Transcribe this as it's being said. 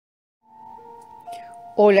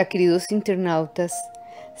Hola queridos internautas,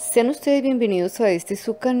 sean ustedes bienvenidos a este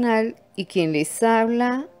su canal y quien les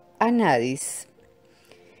habla, Anadis.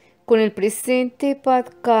 Con el presente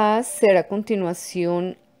podcast será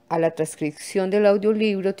continuación a la transcripción del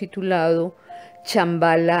audiolibro titulado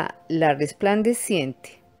Shambhala, la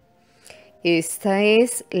Resplandeciente. Esta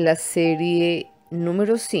es la serie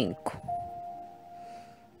número 5.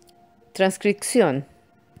 Transcripción.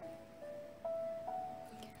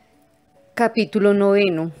 Capítulo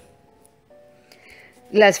 9.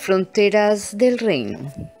 Las fronteras del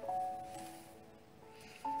reino.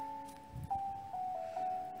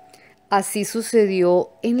 Así sucedió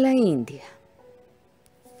en la India.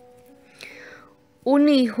 Un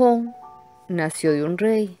hijo nació de un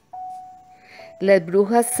rey. Las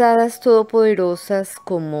brujas hadas todopoderosas,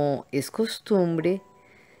 como es costumbre,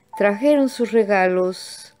 trajeron sus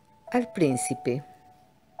regalos al príncipe.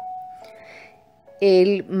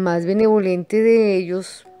 El más benevolente de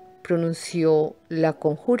ellos pronunció la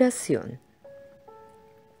conjuración.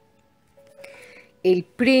 El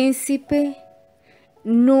príncipe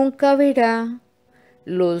nunca verá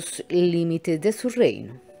los límites de su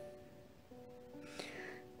reino.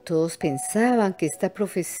 Todos pensaban que esta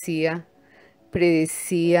profecía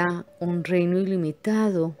predecía un reino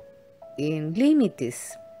ilimitado en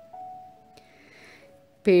límites.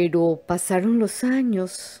 Pero pasaron los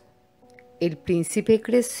años. El príncipe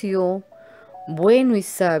creció bueno y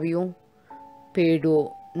sabio,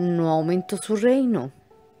 pero no aumentó su reino.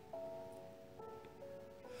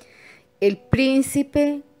 El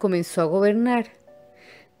príncipe comenzó a gobernar,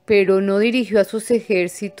 pero no dirigió a sus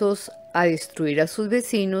ejércitos a destruir a sus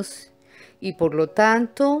vecinos y por lo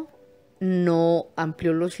tanto no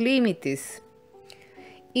amplió los límites.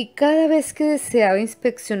 Y cada vez que deseaba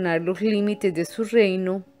inspeccionar los límites de su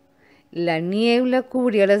reino, la niebla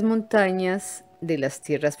cubría las montañas de las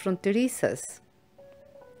tierras fronterizas.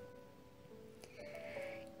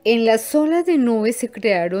 En las olas de nubes se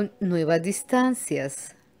crearon nuevas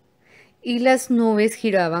distancias y las nubes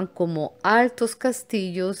giraban como altos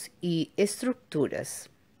castillos y estructuras.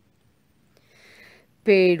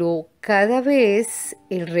 Pero cada vez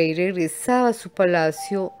el rey regresaba a su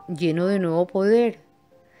palacio lleno de nuevo poder,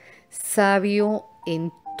 sabio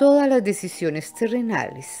en todas las decisiones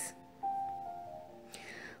terrenales.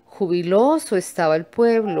 Jubiloso estaba el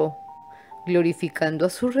pueblo, glorificando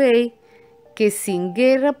a su rey, que sin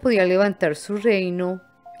guerra podía levantar su reino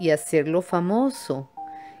y hacerlo famoso,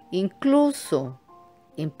 incluso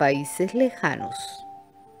en países lejanos.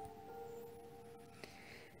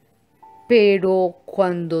 Pero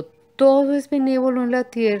cuando todo es benévolo en la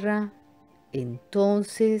tierra,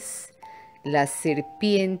 entonces la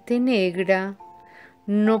serpiente negra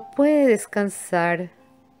no puede descansar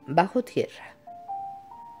bajo tierra.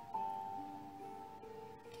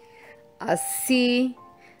 Así,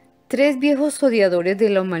 3 viejos odiadores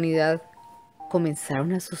de la humanidad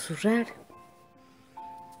comenzaron a susurrar.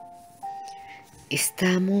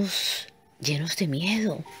 Estamos llenos de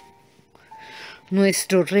miedo.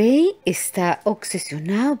 Nuestro rey está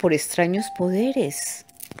obsesionado por extraños poderes.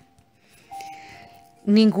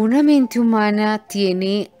 Ninguna mente humana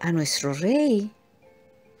tiene a nuestro rey.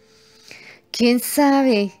 ¿Quién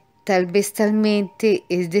sabe? Tal vez tal mente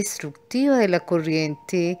es destructiva de la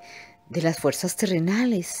corriente de las fuerzas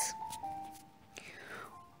terrenales.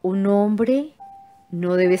 Un hombre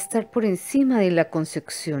no debe estar por encima de la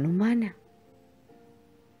concepción humana.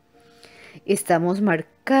 Estamos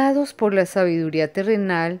marcados por la sabiduría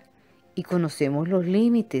terrenal y conocemos los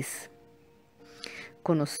límites.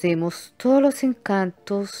 Conocemos todos los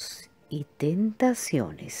encantos y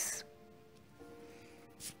tentaciones.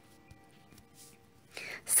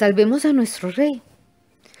 Salvemos a nuestro rey.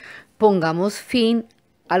 Pongamos fin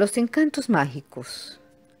a los encantos mágicos.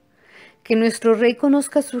 Que nuestro rey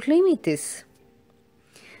conozca sus límites.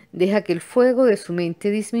 Deja que el fuego de su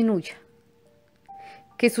mente disminuya.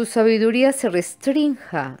 Que su sabiduría se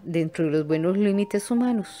restrinja dentro de los buenos límites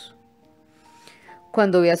humanos.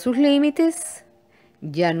 Cuando vea sus límites,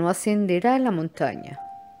 ya no ascenderá a la montaña.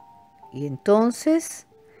 Y entonces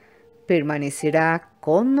permanecerá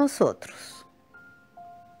con nosotros.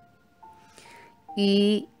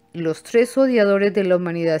 Y los 3 odiadores de la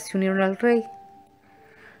humanidad se unieron al rey.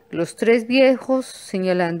 Los 3 viejos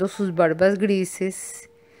señalando sus barbas grises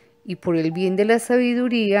y por el bien de la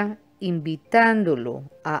sabiduría invitándolo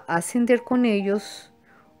a ascender con ellos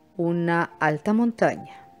una alta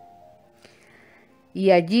montaña.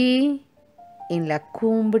 Y allí, en la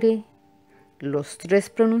cumbre, los 3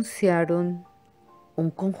 pronunciaron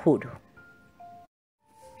un conjuro.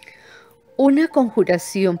 Una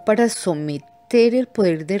conjuración para someter el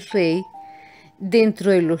poder del rey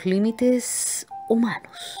dentro de los límites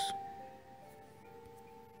humanos.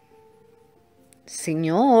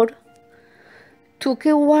 Señor, tú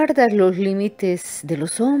que guardas los límites de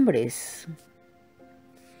los hombres,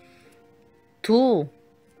 tú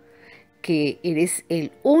que eres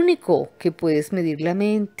el único que puedes medir la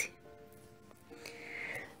mente,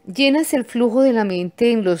 llenas el flujo de la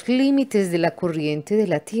mente en los límites de la corriente de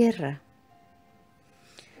la tierra.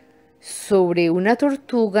 Sobre una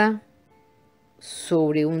tortuga,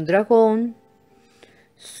 sobre un dragón,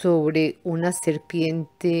 sobre una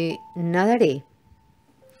serpiente nadaré,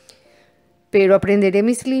 pero aprenderé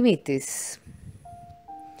mis límites.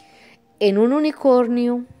 En un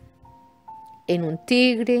unicornio, en un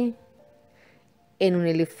tigre, en un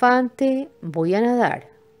elefante voy a nadar,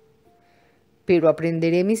 pero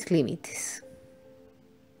aprenderé mis límites.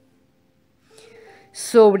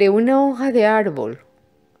 Sobre una hoja de árbol,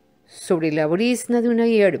 sobre la brizna de una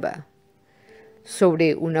hierba,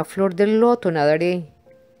 sobre una flor del loto nadaré,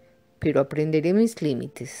 pero aprenderé mis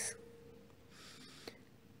límites.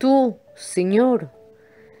 Tú, Señor,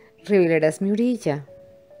 revelarás mi orilla,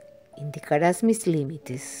 indicarás mis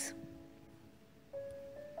límites.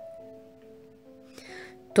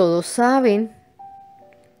 Todos saben,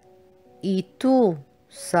 y tú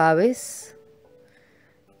sabes,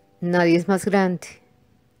 nadie es más grande.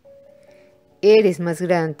 Eres más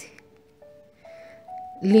grande.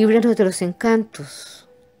 Líbranos de los encantos.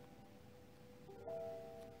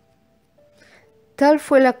 Tal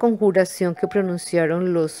fue la conjuración que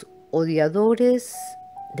pronunciaron los odiadores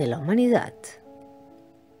de la humanidad.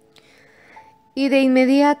 Y de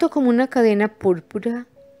inmediato, como una cadena púrpura,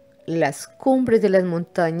 las cumbres de las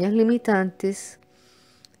montañas limitantes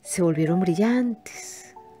se volvieron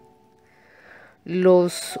brillantes.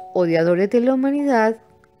 Los odiadores de la humanidad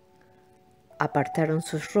apartaron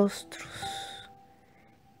sus rostros,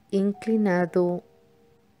 inclinado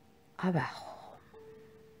abajo.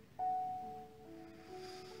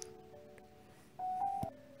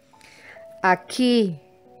 Aquí,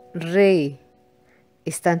 Rey,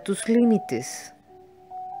 están tus límites.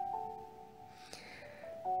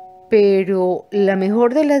 Pero la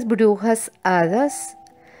mejor de las brujas hadas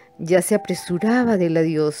ya se apresuraba de la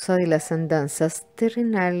diosa de las andanzas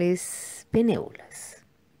terrenales benévolas.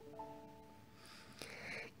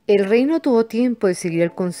 El rey no tuvo tiempo de seguir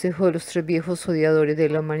el consejo de los tres viejos odiadores de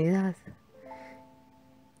la humanidad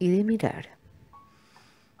y de mirar.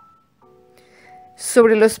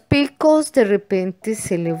 Sobre los picos de repente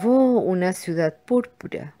se elevó una ciudad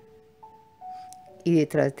púrpura y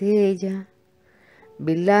detrás de ella,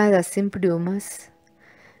 veladas en plumas,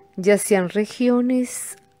 yacían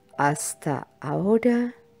regiones hasta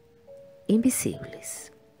ahora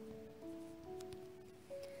invisibles.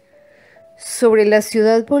 Sobre la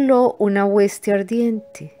ciudad voló una hueste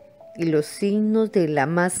ardiente y los signos de la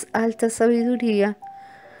más alta sabiduría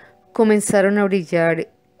comenzaron a brillar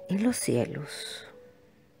en los cielos.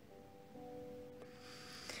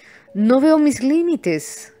 No veo mis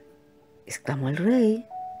límites, exclamó el rey,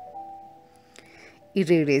 y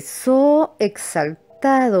regresó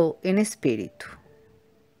exaltado en espíritu.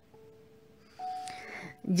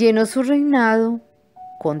 Llenó su reinado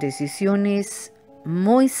con decisiones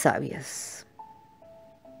muy sabias.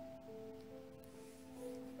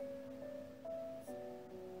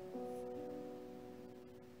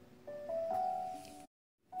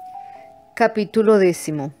 Capítulo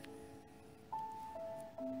 10.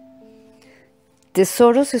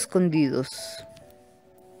 Tesoros escondidos.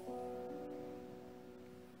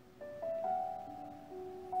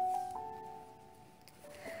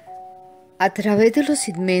 A través de los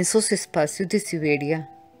inmensos espacios de Siberia,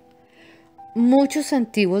 muchos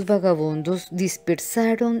antiguos vagabundos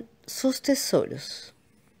dispersaron sus tesoros.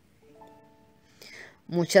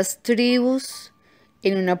 Muchas tribus,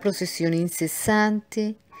 en una procesión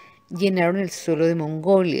incesante, llenaron el suelo de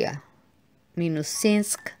Mongolia,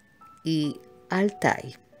 Minusinsk y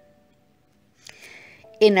Altai.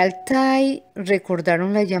 En Altai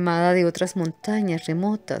recordaron la llamada de otras montañas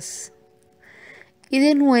remotas y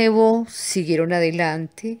de nuevo siguieron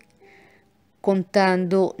adelante,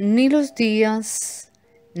 contando ni los días,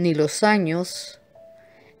 ni los años,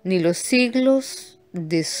 ni los siglos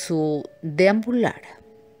de su deambular.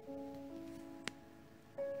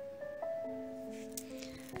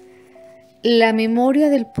 La memoria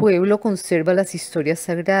del pueblo conserva las historias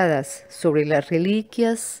sagradas sobre las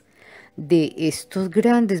reliquias de estos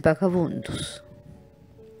grandes vagabundos.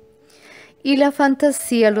 Y la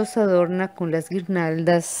fantasía los adorna con las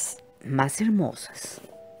guirnaldas más hermosas.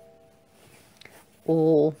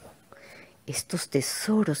 Oh, estos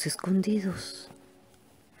tesoros escondidos.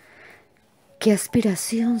 ¿Qué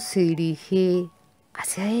aspiración se dirige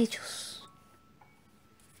hacia ellos?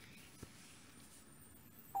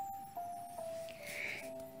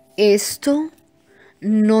 Esto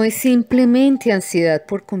no es simplemente ansiedad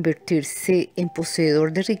por convertirse en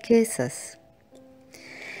poseedor de riquezas.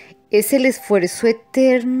 Es el esfuerzo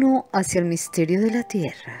eterno hacia el misterio de la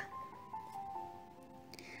tierra.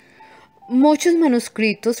 Muchos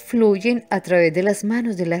manuscritos fluyen a través de las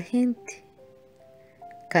manos de la gente.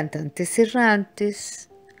 Cantantes errantes,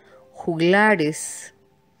 juglares,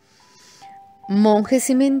 monjes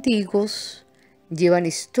y mendigos llevan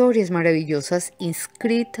historias maravillosas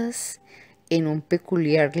inscritas en un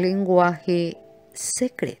peculiar lenguaje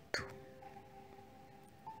secreto.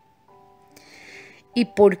 ¿Y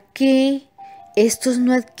por qué estos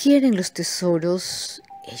no adquieren los tesoros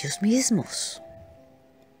ellos mismos?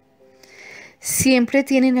 Siempre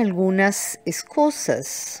tienen algunas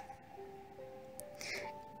excusas.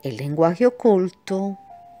 El lenguaje oculto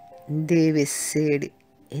debe ser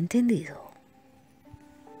entendido.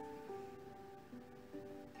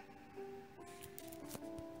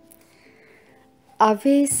 A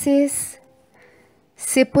veces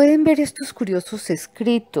se pueden ver estos curiosos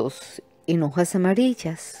escritos en hojas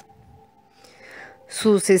amarillas,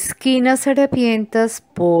 sus esquinas harapientas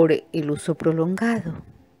por el uso prolongado.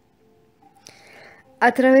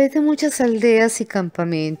 A través de muchas aldeas y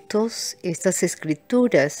campamentos, estas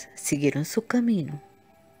escrituras siguieron su camino.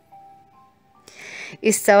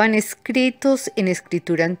 Estaban escritos en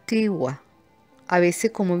escritura antigua, a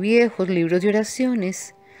veces como viejos libros de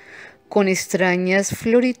oraciones, con extrañas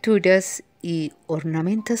florituras y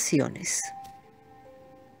ornamentaciones.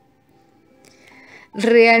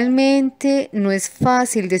 Realmente no es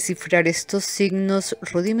fácil descifrar estos signos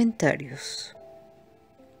rudimentarios.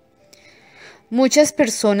 Muchas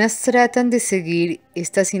personas tratan de seguir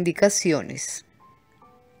estas indicaciones.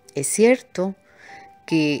 Es cierto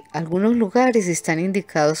que algunos lugares están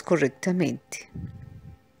indicados correctamente.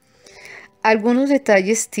 Algunos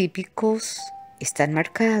detalles típicos están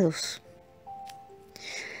marcados,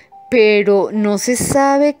 pero no se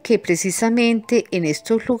sabe que precisamente en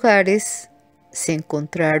estos lugares se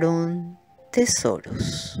encontraron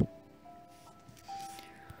tesoros.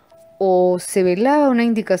 O se velaba una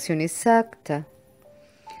indicación exacta,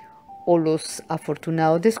 o los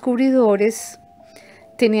afortunados descubridores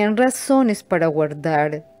tenían razones para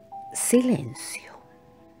guardar silencio.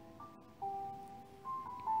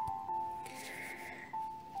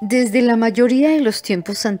 Desde la mayoría de los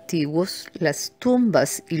tiempos antiguos, las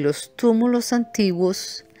tumbas y los túmulos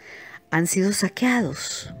antiguos han sido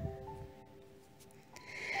saqueados.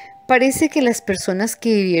 Parece que las personas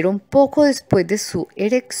que vivieron poco después de su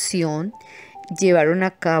erección llevaron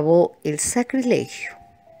a cabo el sacrilegio.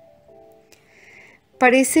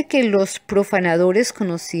 Parece que los profanadores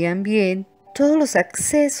conocían bien todos los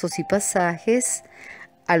accesos y pasajes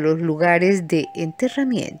a los lugares de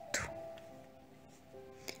enterramiento.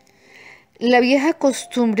 La vieja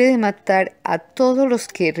costumbre de matar a todos los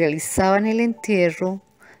que realizaban el entierro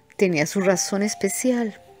tenía su razón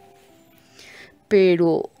especial.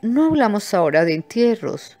 Pero no hablamos ahora de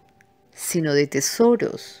entierros, sino de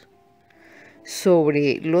tesoros.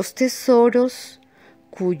 Sobre los tesoros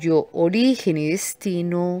cuyo origen y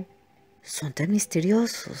destino son tan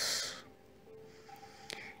misteriosos.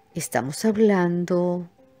 Estamos hablando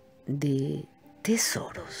de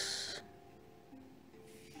tesoros.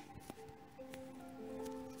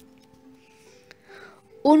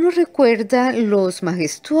 Uno recuerda los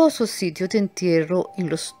majestuosos sitios de entierro en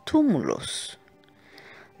los túmulos,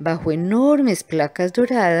 bajo enormes placas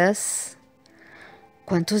doradas.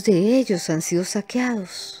 ¿Cuántos de ellos han sido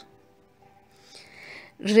saqueados?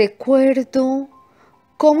 Recuerdo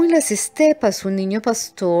cómo en las estepas un niño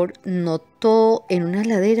pastor notó en una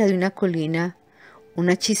ladera de una colina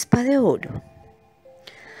una chispa de oro.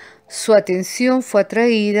 Su atención fue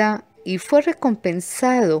atraída y fue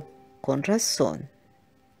recompensado con razón.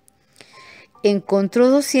 Encontró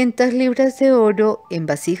 200 libras de oro en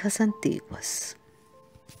vasijas antiguas.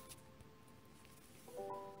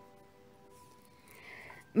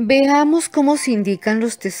 Veamos cómo se indican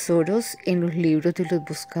los tesoros en los libros de los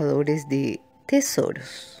buscadores de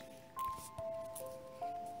tesoros.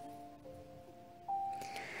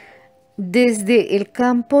 Desde el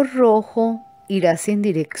campo rojo irás en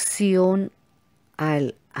dirección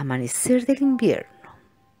al amanecer del invierno.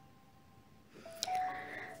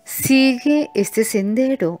 Sigue este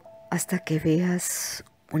sendero hasta que veas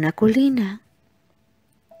una colina.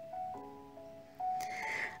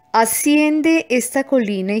 Asciende esta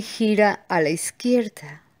colina y gira a la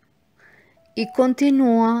izquierda y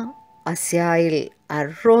continúa hacia el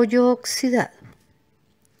arroyo oxidado.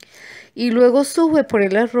 Y luego sube por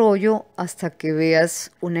el arroyo hasta que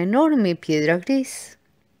veas una enorme piedra gris.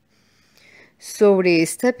 Sobre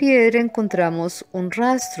esta piedra encontramos un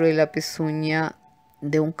rastro de la pezuña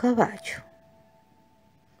de un caballo.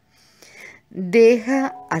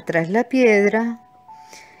 Deja atrás la piedra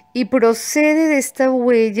y procede de esta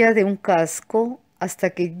huella de un casco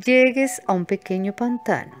hasta que llegues a un pequeño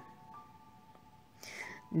pantano.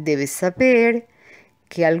 Debes saber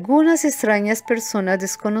que algunas extrañas personas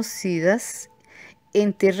desconocidas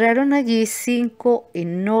enterraron allí 5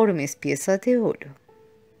 enormes piezas de oro.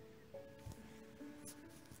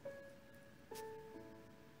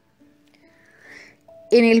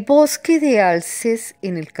 En el bosque de alces,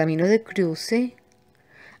 en el camino de cruce,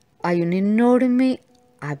 hay un enorme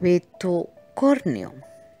abeto córneo.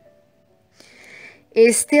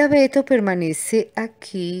 Este abeto permanece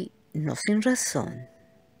aquí no sin razón.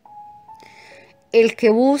 El que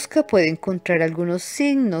busca puede encontrar algunos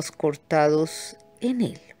signos cortados en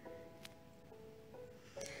él.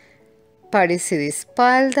 Párese de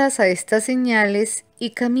espaldas a estas señales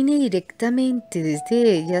y camine directamente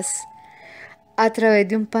desde ellas a través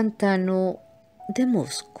de un pantano de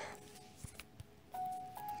musgo.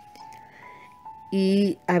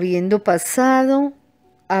 Y habiendo pasado,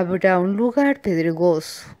 habrá un lugar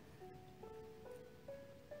pedregoso.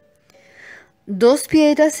 2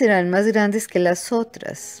 piedras serán más grandes que las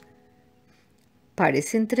otras.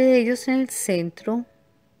 Párese entre ellos en el centro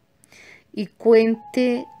y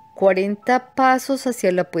cuente 40 pasos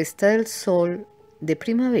hacia la puesta del sol de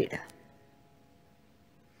primavera.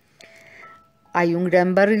 Hay un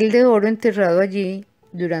gran barril de oro enterrado allí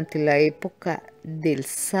durante la época del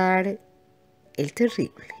zar el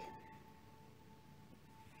Terrible.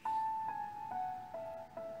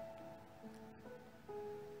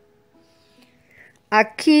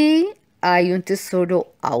 Aquí hay un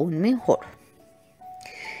tesoro aún mejor.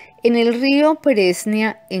 En el río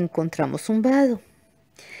Peresnia encontramos un vado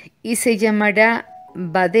y se llamará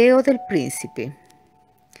Vadeo del Príncipe.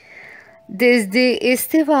 Desde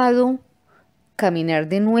este vado, caminar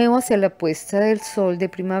de nuevo hacia la puesta del sol de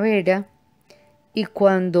primavera y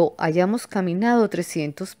cuando hayamos caminado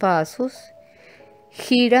 300 pasos,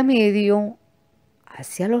 gira medio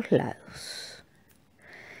hacia los lados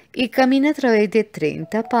y camina a través de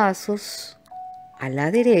 30 pasos a la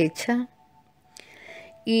derecha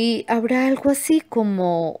y habrá algo así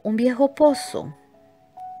como un viejo pozo.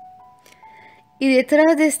 Y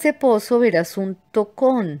detrás de este pozo verás un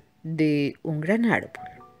tocón de un gran árbol.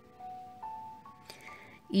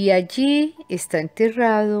 Y allí está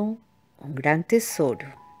enterrado un gran tesoro.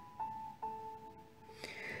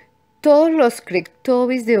 Todos los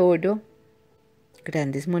crectobis de oro,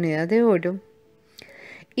 grandes monedas de oro,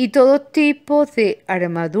 y todo tipo de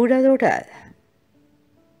armadura dorada.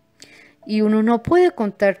 Y uno no puede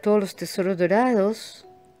contar todos los tesoros dorados,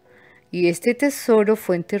 y este tesoro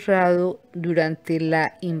fue enterrado durante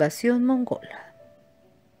la invasión mongola.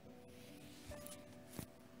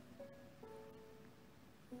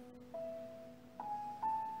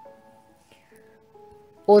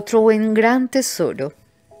 Otro buen gran tesoro.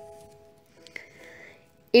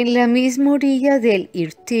 En la misma orilla del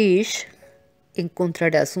Irtish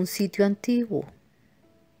encontrarás un sitio antiguo.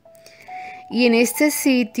 Y en este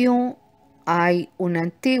sitio hay una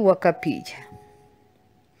antigua capilla.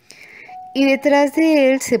 Y detrás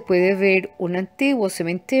de él se puede ver un antiguo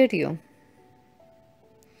cementerio.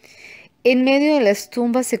 En medio de las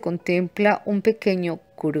tumbas se contempla un pequeño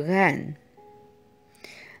kurgán.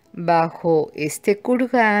 Bajo este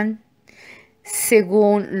kurgán,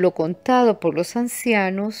 según lo contado por los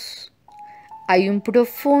ancianos, hay un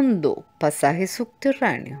profundo pasaje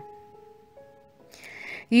subterráneo.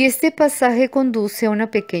 Y este pasaje conduce a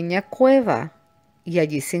una pequeña cueva y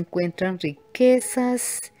allí se encuentran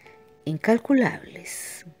riquezas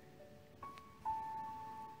incalculables.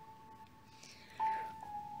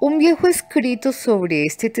 Un viejo escrito sobre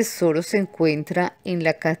este tesoro se encuentra en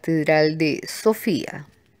la Catedral de Sofía.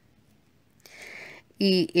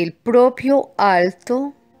 Y el propio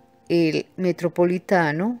alto, el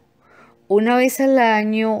metropolitano, una vez al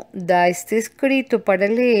año da este escrito para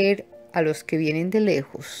leer a los que vienen de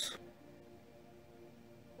lejos.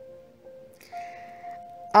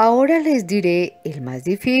 Ahora les diré el más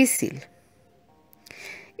difícil.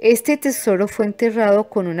 Este tesoro fue enterrado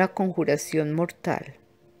con una conjuración mortal.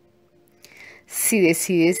 Si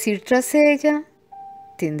decides ir tras ella,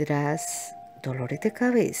 tendrás dolores de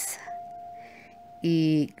cabeza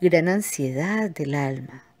y gran ansiedad del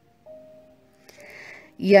alma.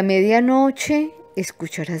 Y a medianoche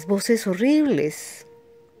escucharás voces horribles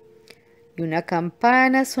y una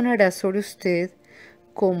campana sonará sobre usted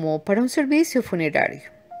como para un servicio funerario.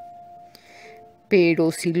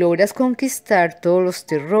 Pero si logras conquistar todos los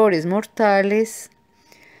terrores mortales,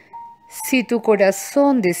 Si tu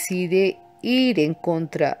corazón decide ir en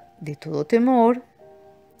contra de todo temor,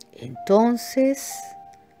 entonces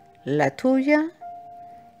la tuya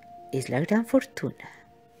es la gran fortuna.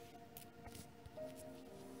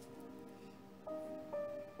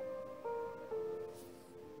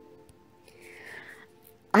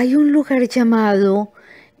 Hay un lugar llamado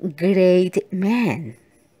Great Man.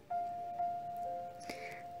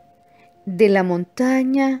 De la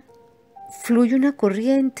montaña fluye una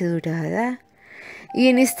corriente dorada y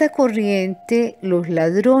en esta corriente los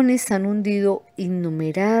ladrones han hundido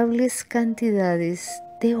innumerables cantidades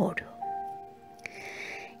de oro.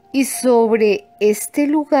 Y sobre este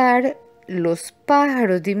lugar los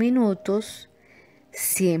pájaros diminutos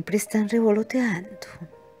siempre están revoloteando.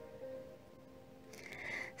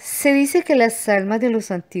 Se dice que las almas de los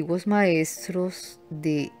antiguos maestros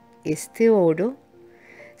de este oro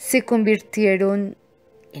se convirtieron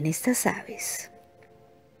en estas aves.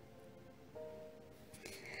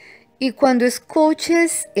 Y cuando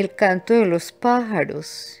escuches el canto de los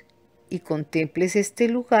pájaros y contemples este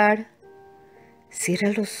lugar, cierra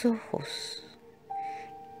los ojos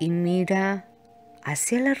y mira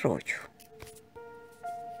hacia el arroyo.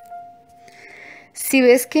 Si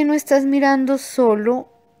ves que no estás mirando solo,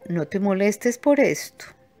 no te molestes por esto.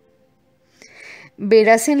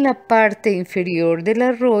 Verás en la parte inferior del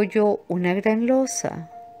arroyo una gran losa,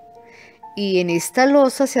 y en esta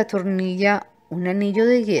losa se atornilla un anillo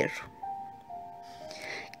de hierro.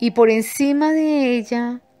 Y por encima de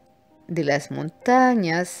ella, de las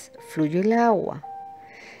montañas, fluye el agua,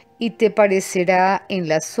 y te parecerá en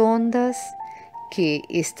las ondas que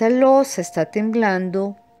esta losa está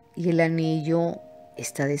temblando y el anillo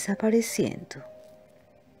está desapareciendo.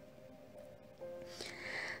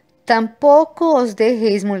 Tampoco os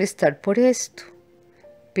dejéis molestar por esto,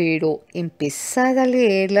 pero empezad a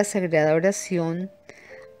leer la sagrada oración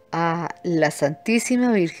a la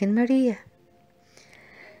Santísima Virgen María.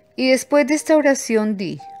 Y después de esta oración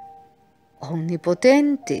di: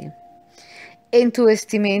 Omnipotente, en tu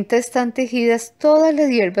vestimenta están tejidas todas las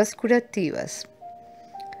hierbas curativas.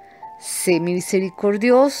 Sé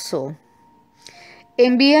misericordioso.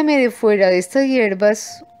 Envíame de fuera de estas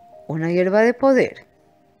hierbas una hierba de poder.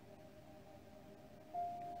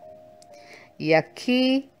 Y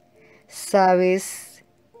aquí sabes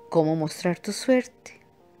cómo mostrar tu suerte.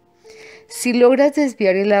 Si logras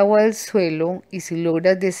desviar el agua del suelo y si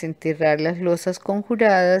logras desenterrar las losas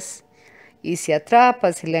conjuradas y si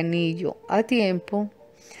atrapas el anillo a tiempo,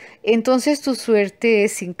 entonces tu suerte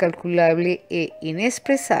es incalculable e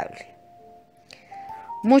inexpresable.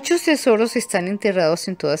 Muchos tesoros están enterrados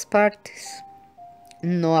en todas partes.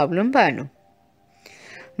 No hablo en vano.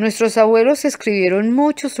 Nuestros abuelos escribieron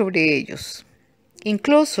mucho sobre ellos.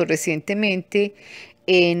 Incluso recientemente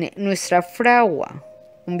en nuestra fragua,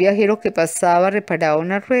 un viajero que pasaba reparaba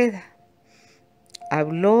una rueda.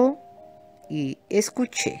 Habló y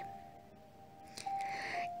escuché.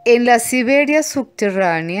 En la Siberia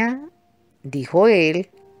subterránea, dijo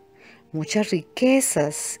él, muchas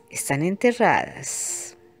riquezas están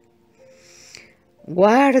enterradas.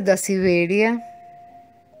 Guarda, Siberia.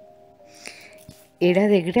 Era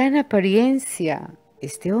de gran apariencia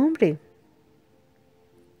este hombre.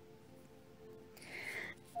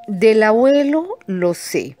 Del abuelo lo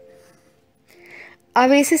sé. A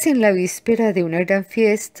veces en la víspera de una gran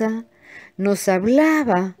fiesta nos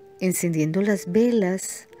hablaba encendiendo las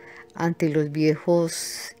velas ante los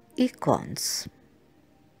viejos icons.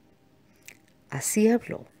 Así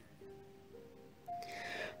habló.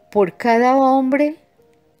 Por cada hombre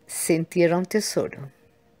se entierra un tesoro.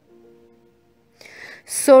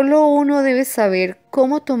 Solo uno debe saber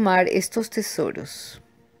cómo tomar estos tesoros.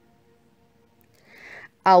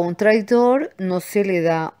 A un traidor no se le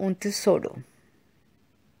da un tesoro.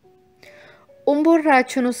 Un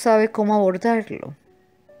borracho no sabe cómo abordarlo.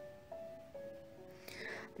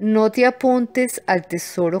 No te apuntes al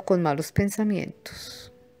tesoro con malos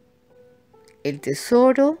pensamientos. El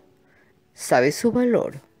tesoro sabe su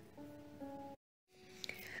valor.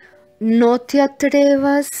 No te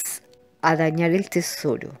atrevas a dañar el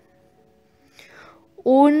tesoro.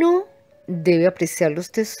 Uno debe apreciar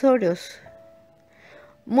los tesoros.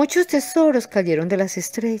 Muchos tesoros cayeron de las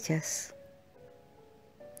estrellas.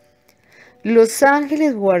 Los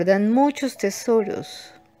ángeles guardan muchos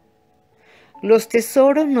tesoros. Los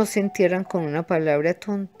tesoros no se entierran con una palabra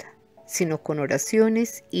tonta, sino con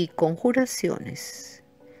oraciones y conjuraciones.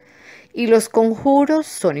 Y los conjuros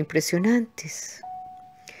son impresionantes.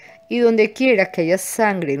 Y donde quiera que haya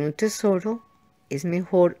sangre en un tesoro, es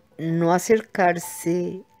mejor no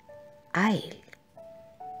acercarse a él.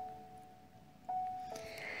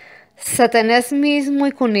 Satanás mismo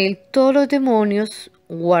y con él todos los demonios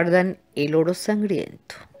guardan el oro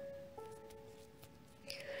sangriento.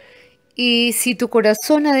 Y si tu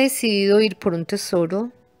corazón ha decidido ir por un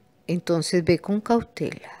tesoro, entonces ve con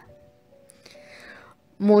cautela.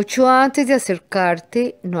 Mucho antes de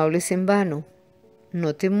acercarte, no hables en vano,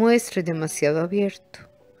 no te muestres demasiado abierto.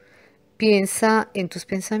 Piensa en tus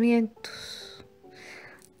pensamientos.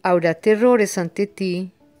 Habrá terrores ante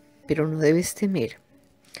ti, pero no debes temer.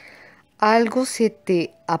 Algo se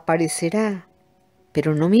te aparecerá,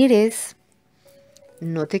 pero no mires,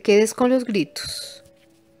 no te quedes con los gritos.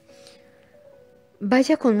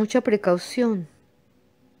 Vaya con mucha precaución,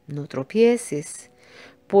 no tropieces,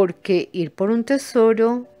 porque ir por un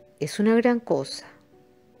tesoro es una gran cosa.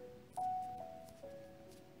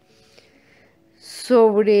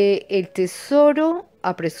 Sobre el tesoro,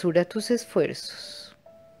 apresura tus esfuerzos.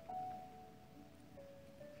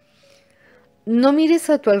 No mires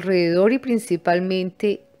a tu alrededor y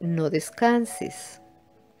principalmente no descanses,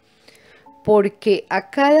 porque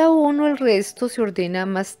a cada uno el resto se ordena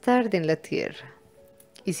más tarde en la tierra.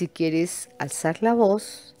 Y si quieres alzar la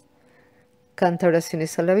voz, canta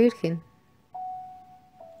oraciones a la Virgen.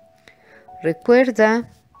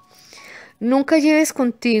 Recuerda, nunca lleves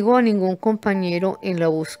contigo a ningún compañero en la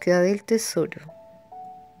búsqueda del tesoro.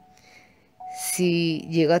 Si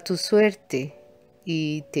llega tu suerte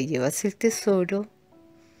y te llevas el tesoro,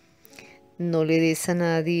 no le des a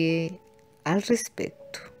nadie al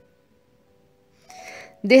respecto.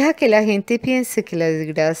 Deja que la gente piense que la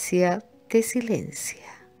desgracia te silencia,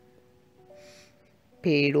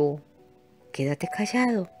 pero quédate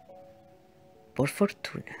callado, por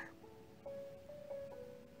fortuna.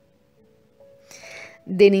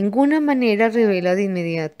 De ninguna manera revela de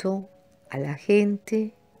inmediato a la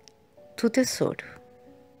gente tu tesoro,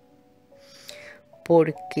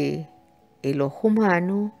 porque el ojo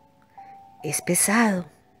humano es pesado.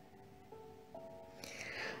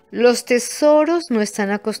 Los tesoros no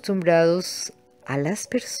están acostumbrados a las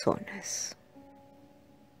personas.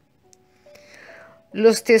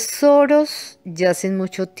 Los tesoros yacen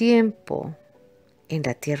mucho tiempo en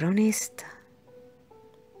la tierra honesta.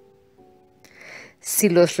 Si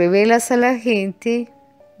los revelas a la gente,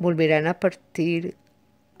 volverán a partir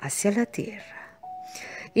hacia la tierra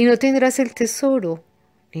y no tendrás el tesoro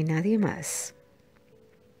ni nadie más.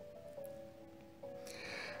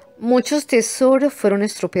 Muchos tesoros fueron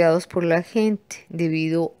estropeados por la gente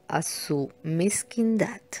debido a su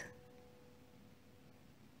mezquindad.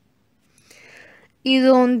 ¿Y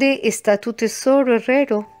dónde está tu tesoro,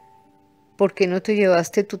 herrero? ¿Por qué no te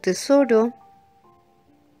llevaste tu tesoro?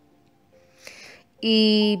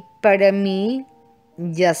 Y para mí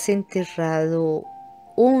yace enterrado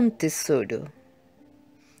un tesoro.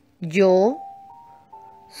 Yo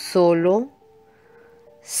solo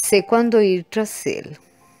sé cuándo ir tras él.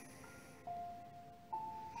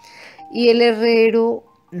 Y el herrero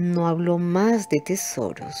no habló más de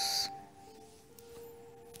tesoros.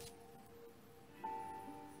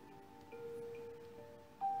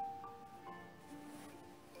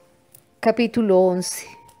 Capítulo 11.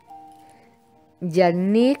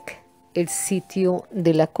 Yannick, el sitio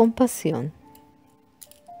de la compasión.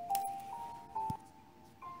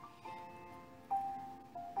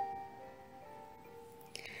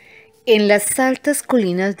 En las altas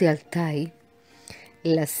colinas de Altai,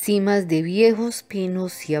 las cimas de viejos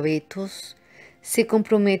pinos y abetos se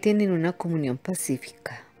comprometen en una comunión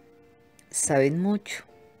pacífica. Saben mucho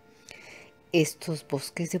estos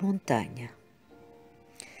bosques de montaña.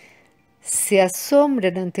 Se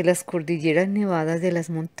asombran ante las cordilleras nevadas de las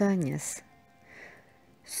montañas.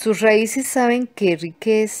 Sus raíces saben qué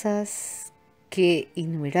riquezas, qué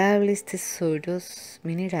innumerables tesoros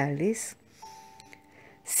minerales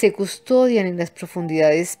se custodian en las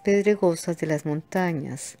profundidades pedregosas de las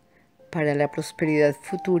montañas para la prosperidad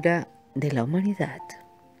futura de la humanidad.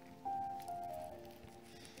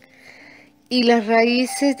 Y las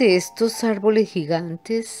raíces de estos árboles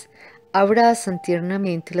gigantes abrazan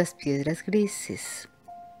tiernamente las piedras grises.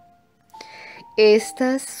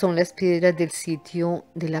 Estas son las piedras del sitio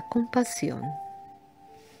de la compasión.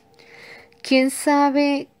 ¿Quién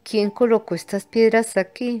sabe quién colocó estas piedras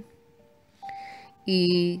aquí?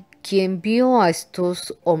 ¿Y quién vio a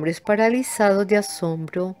estos hombres paralizados de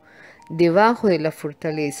asombro debajo de la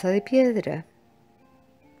fortaleza de piedra?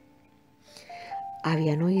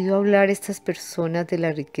 ¿Habían oído hablar estas personas de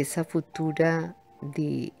la riqueza futura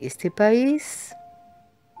de este país?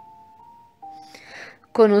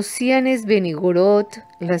 ¿Conocían Svenigorod,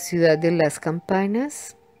 la ciudad de las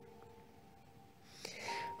campanas?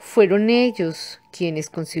 Fueron ellos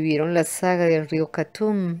quienes concibieron la saga del río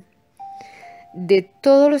Katun, de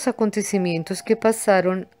todos los acontecimientos que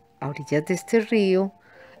pasaron a orillas de este río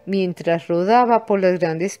mientras rodaba por las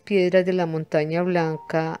grandes piedras de la montaña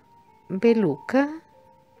blanca Beluca.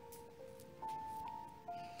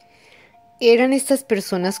 ¿Eran estas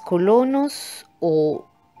personas colonos o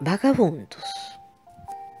vagabundos?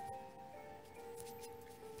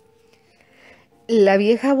 La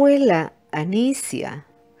vieja abuela Anicia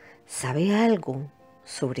sabe algo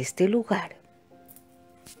sobre este lugar.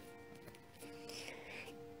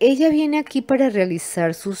 Ella viene aquí para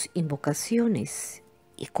realizar sus invocaciones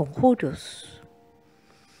y conjuros.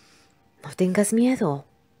 No tengas miedo.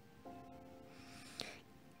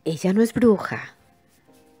 Ella no es bruja.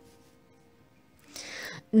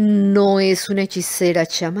 No es una hechicera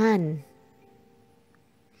chamán.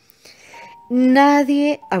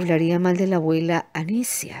 Nadie hablaría mal de la abuela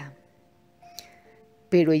Anicia,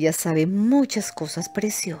 pero ella sabe muchas cosas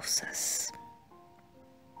preciosas.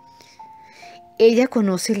 Ella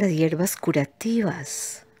conoce las hierbas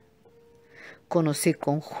curativas, conoce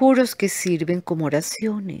conjuros que sirven como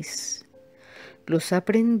oraciones. Los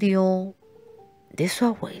aprendió de su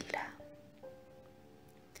abuela.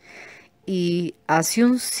 Y hace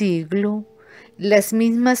un siglo, las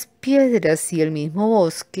mismas piedras y el mismo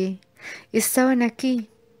bosque estaban aquí,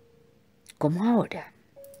 como ahora.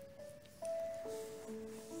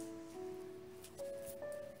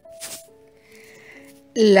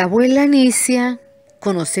 La abuela Anicia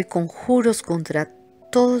conoce conjuros contra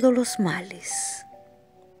todos los males.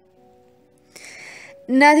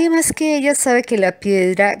 Nadie más que ella sabe que la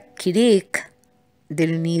piedra Kirik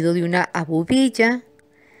del nido de una abubilla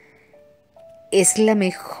es la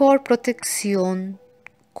mejor protección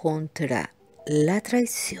contra la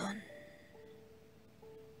traición.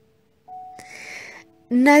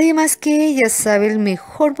 Nadie más que ella sabe el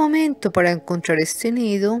mejor momento para encontrar este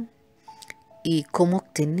nido y cómo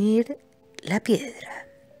obtener la piedra.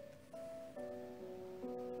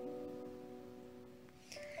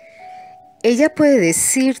 Ella puede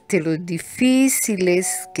decirte lo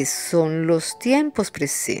difíciles que son los tiempos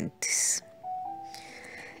presentes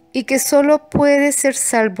y que solo puede ser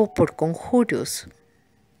salvo por conjuros.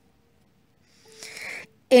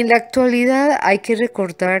 En la actualidad hay que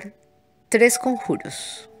recordar 3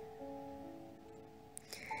 conjuros.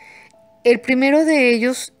 El primero de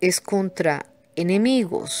ellos es contra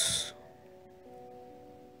enemigos,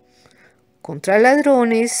 contra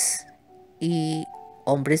ladrones y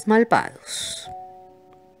hombres malvados.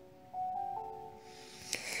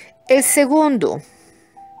 El segundo,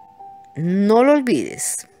 no lo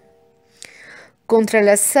olvides, contra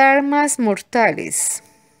las armas mortales.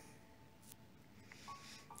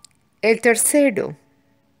 El tercero,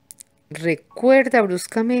 recuerda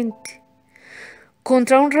bruscamente,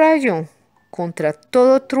 contra un rayo, contra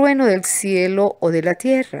todo trueno del cielo o de la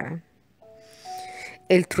tierra.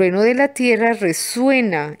 El trueno de la tierra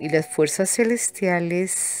resuena y las fuerzas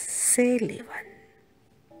celestiales se elevan.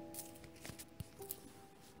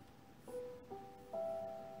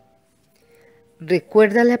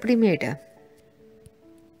 Recuerda la primera.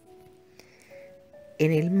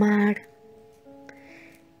 En el mar,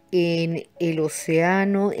 en el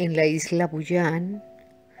océano, en la isla Buyán,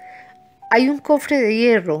 hay un cofre de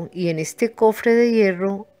hierro y en este cofre de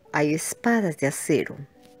hierro hay espadas de acero.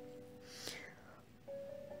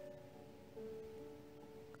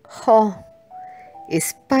 ¡Oh!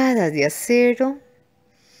 Espadas de acero.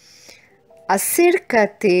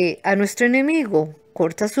 Acércate a nuestro enemigo,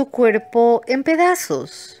 corta su cuerpo en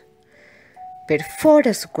pedazos,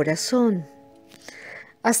 perfora su corazón,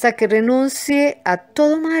 hasta que renuncie a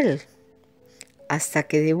todo mal, hasta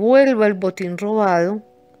que devuelva el botín robado,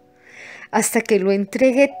 hasta que lo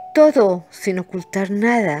entregue todo sin ocultar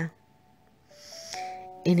nada.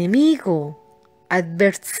 Enemigo,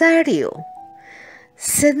 adversario,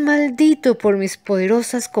 sed maldito por mis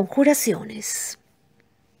poderosas conjuraciones.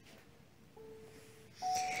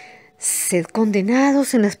 Sed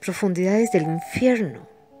condenados en las profundidades del infierno,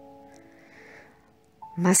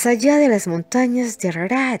 más allá de las montañas de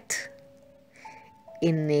Ararat,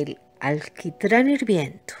 en el alquitrán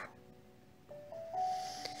hirviendo,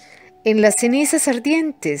 en las cenizas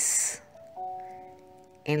ardientes,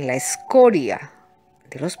 en la escoria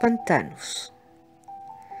de los pantanos,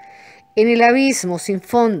 en el abismo sin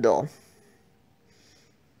fondo.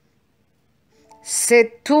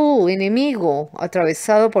 Sé tú, enemigo,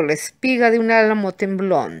 atravesado por la espiga de un álamo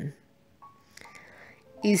temblón,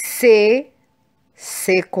 y sé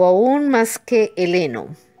seco aún más que el heno,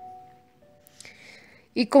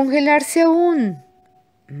 y congelarse aún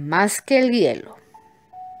más que el hielo.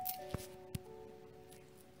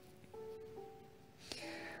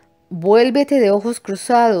 Vuélvete de ojos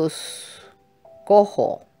cruzados,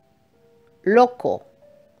 cojo, loco,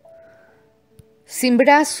 sin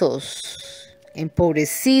brazos,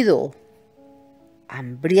 empobrecido,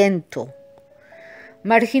 hambriento,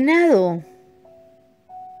 marginado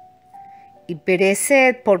y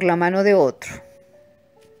pereced por la mano de otro.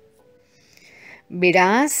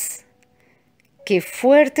 Verás qué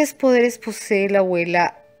fuertes poderes posee la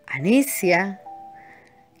abuela Anicia,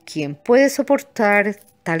 quien puede soportar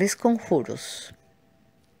tales conjuros.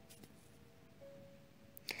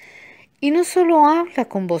 Y no solo habla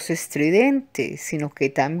con voz estridente, sino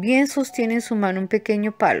que también sostiene en su mano un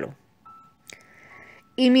pequeño palo.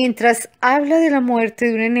 Y mientras habla de la muerte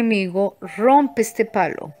de un enemigo, rompe este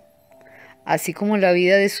palo, así como la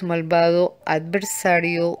vida de su malvado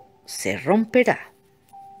adversario se romperá.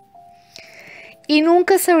 Y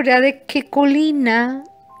nunca sabrá de qué colina,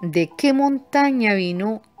 de qué montaña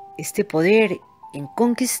vino este poder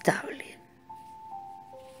inconquistable.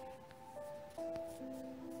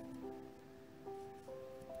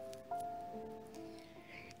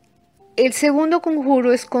 El segundo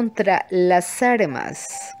conjuro es contra las armas.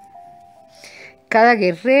 Cada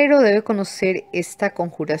guerrero debe conocer esta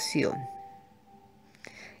conjuración.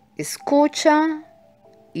 Escucha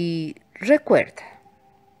y recuerda.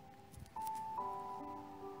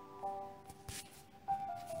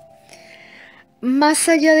 Más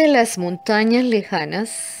allá de las montañas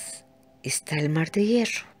lejanas está el mar de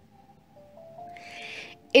hierro.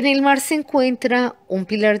 En el mar se encuentra un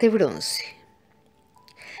pilar de bronce.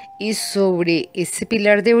 Y sobre ese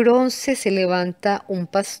pilar de bronce se levanta un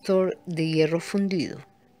pastor de hierro fundido.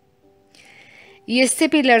 Y este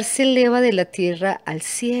pilar se eleva de la tierra al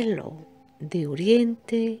cielo, de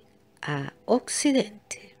oriente a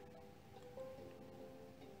occidente.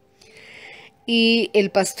 Y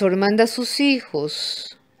el pastor manda a sus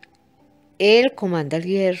hijos. Él comanda el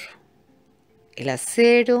hierro, el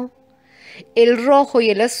acero, el rojo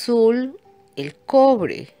y el azul, el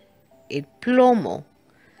cobre, el plomo,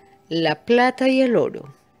 la plata y el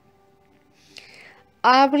oro.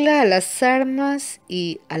 Habla a las armas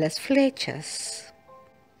y a las flechas.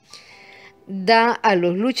 Da a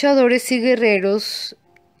los luchadores y guerreros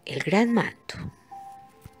el gran manto.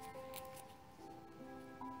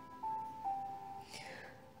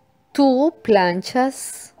 Tú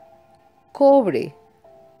planchas cobre,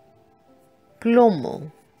 plomo.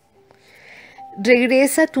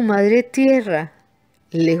 Regresa a tu madre tierra,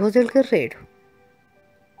 lejos del guerrero.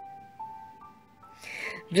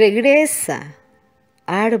 Regresa,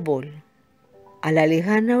 árbol, a la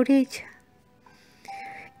lejana orilla.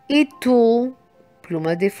 Y tú,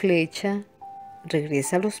 plumas de flecha,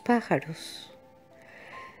 regresa a los pájaros.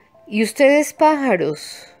 Y ustedes,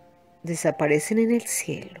 pájaros, desaparecen en el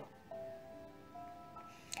cielo.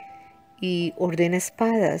 Y ordena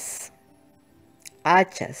espadas,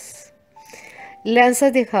 hachas,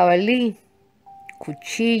 lanzas de jabalí,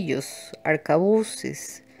 cuchillos,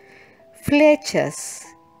 arcabuces, flechas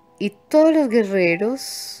y todos los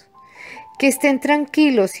guerreros que estén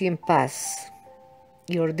tranquilos y en paz.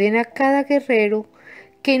 Y ordena a cada guerrero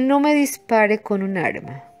que no me dispare con un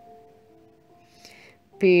arma.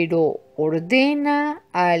 Pero ordena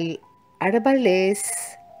al arbalés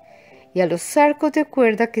y a los arcos de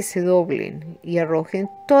cuerda que se doblen y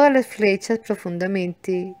arrojen todas las flechas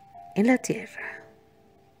profundamente en la tierra.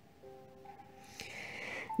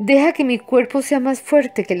 Deja que mi cuerpo sea más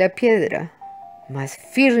fuerte que la piedra, más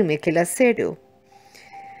firme que el acero.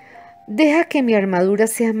 Deja que mi armadura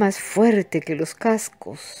sea más fuerte que los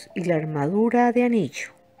cascos y la armadura de anillo.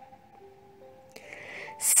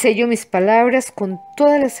 Sello mis palabras con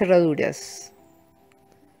todas las cerraduras.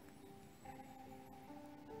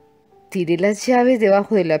 Tiré las llaves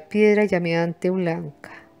debajo de la piedra llameante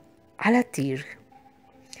blanca, a latir.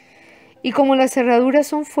 Y como las cerraduras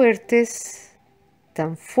son fuertes,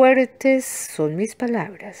 tan fuertes son mis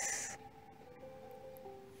palabras.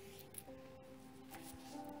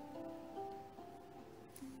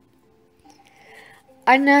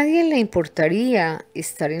 A nadie le importaría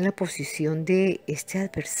estar en la posición de este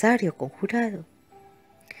adversario conjurado.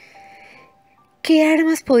 ¿Qué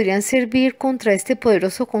armas podrían servir contra este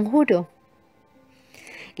poderoso conjuro?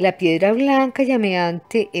 La piedra blanca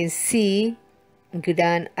llameante en sí,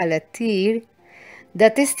 gran al latir, da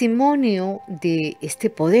testimonio de este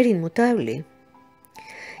poder inmutable.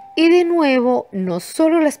 Y de nuevo, no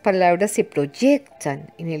solo las palabras se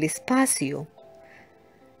proyectan en el espacio,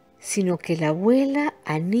 sino que la abuela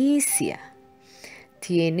Anicia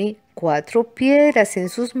tiene 4 piedras en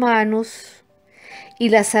sus manos y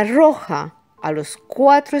las arroja a los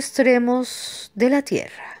 4 extremos de la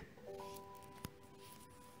tierra.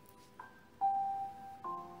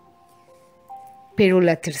 Pero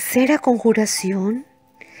la tercera conjuración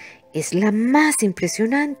es la más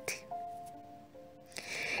impresionante.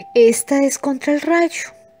 Esta es contra el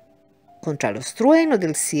rayo, contra los truenos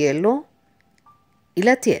del cielo y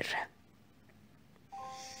la tierra.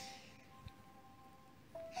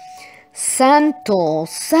 Santo,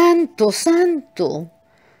 santo, santo,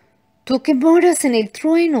 tú que moras en el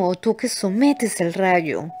trueno, tú que sometes el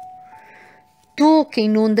rayo, tú que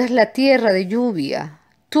inundas la tierra de lluvia,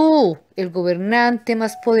 tú, el gobernante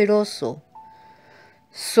más poderoso,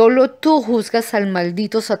 solo tú juzgas al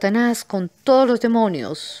maldito Satanás con todos los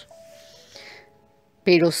demonios.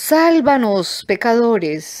 Pero sálvanos,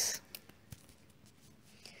 pecadores.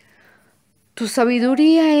 Tu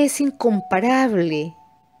sabiduría es incomparable,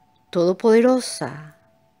 todopoderosa.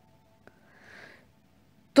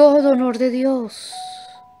 Todo honor de Dios.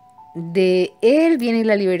 De Él viene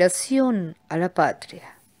la liberación a la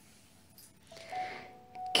patria.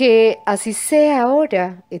 Que así sea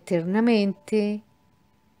ahora, eternamente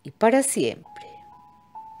y para siempre.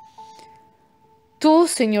 Tú,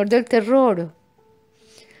 Señor del terror,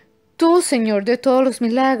 tú, Señor de todos los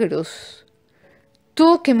milagros,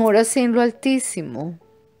 tú que moras en lo altísimo,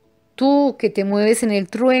 tú que te mueves en el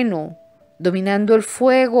trueno, dominando el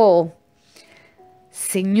fuego,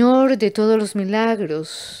 Señor de todos los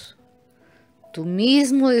milagros, tú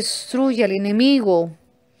mismo destruye al enemigo,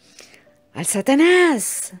 al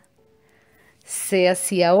Satanás. Sea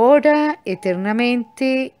así ahora,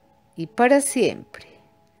 eternamente y para siempre.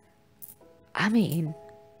 Amén.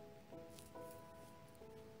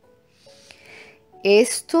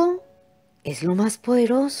 Esto es lo más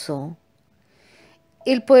poderoso.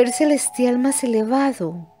 El poder celestial más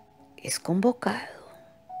elevado es convocado.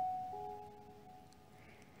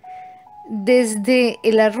 Desde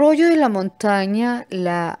el arroyo de la montaña,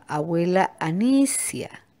 la abuela Anicia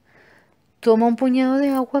toma un puñado de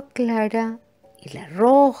agua clara y la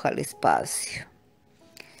arroja al espacio.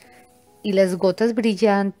 Y las gotas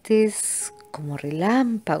brillantes, como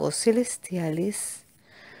relámpagos celestiales,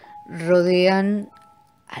 rodean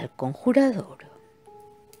al conjurador.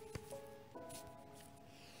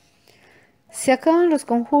 Se acaban los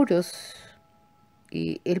conjuros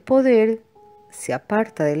y el poder se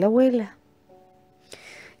aparta de la abuela.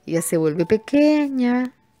 Ella se vuelve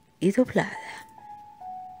pequeña y doblada.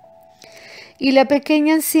 Y la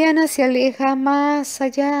pequeña anciana se aleja más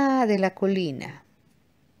allá de la colina.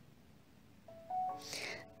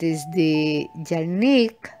 Desde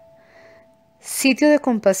Yalnik, sitio de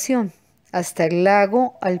compasión, hasta el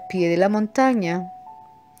lago al pie de la montaña,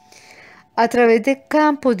 a través de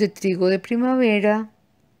campos de trigo de primavera,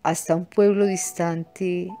 hasta un pueblo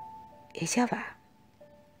distante, ella va.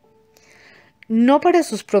 No para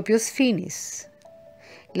sus propios fines.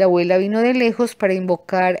 La abuela vino de lejos para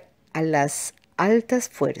invocar a las altas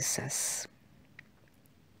fuerzas.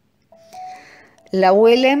 La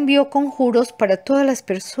abuela envió conjuros para todas las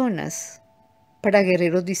personas, para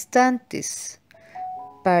guerreros distantes,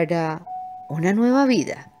 para una nueva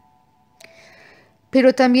vida.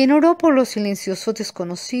 Pero también oró por los silenciosos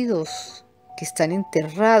desconocidos que están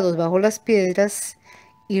enterrados bajo las piedras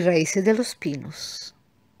y raíces de los pinos.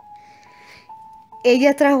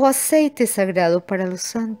 Ella trajo aceite sagrado para los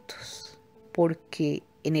santos, porque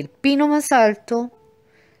en el pino más alto,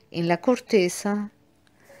 en la corteza,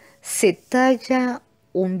 se talla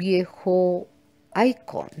un viejo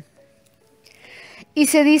icón. Y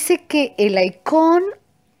se dice que el icón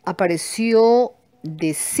apareció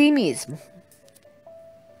de sí mismo.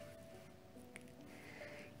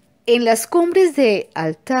 En las cumbres de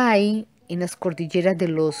Altai, en las cordilleras de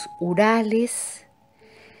los Urales,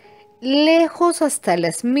 lejos hasta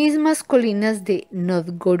las mismas colinas de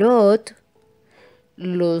Novgorod,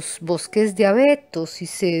 los bosques de abetos y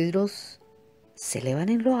cedros se elevan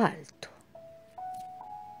en lo alto.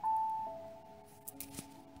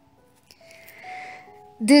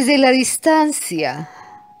 Desde la distancia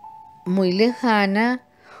muy lejana,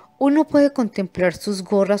 uno puede contemplar sus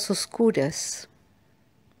gorras oscuras.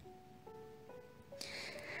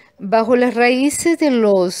 Bajo las raíces de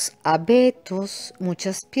los abetos,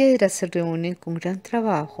 muchas piedras se reúnen con gran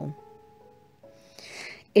trabajo.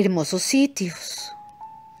 Hermosos sitios,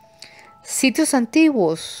 sitios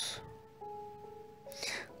antiguos.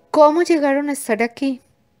 ¿Cómo llegaron a estar aquí?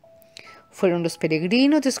 ¿Fueron los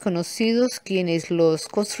peregrinos desconocidos quienes los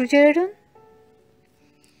construyeron?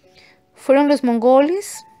 ¿Fueron los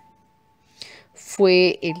mongoles?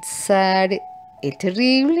 ¿Fue el zar el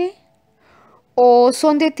terrible? ¿O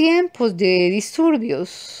son de tiempos de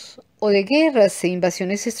disturbios o de guerras e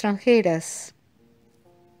invasiones extranjeras?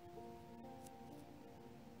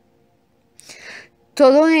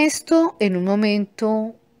 Todo esto en un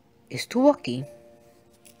momento estuvo aquí.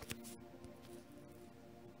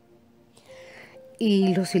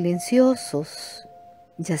 y los silenciosos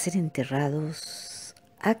yacen enterrados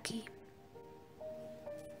aquí.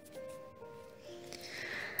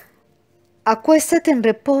 Acuéstate en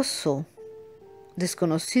reposo,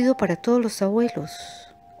 desconocido para todos los abuelos,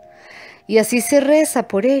 y así se reza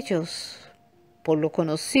por ellos, por lo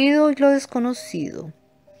conocido y lo desconocido,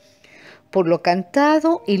 por lo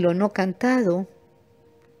cantado y lo no cantado,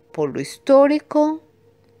 por lo histórico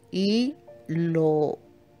y lo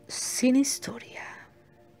sin historia.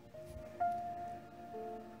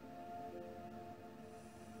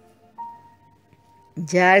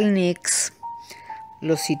 Ya el Nix,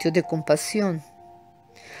 los sitios de compasión,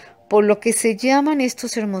 por lo que se llaman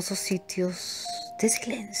estos hermosos sitios de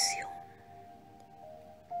silencio.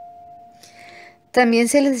 También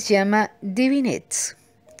se les llama divinets,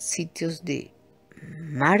 sitios de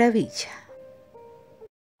maravilla.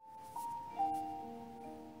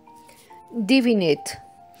 Divinet,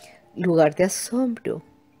 lugar de asombro,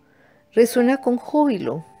 resuena con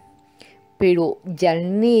júbilo, pero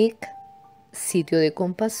Yalnik, sitio de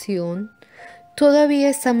compasión, todavía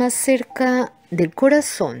está más cerca del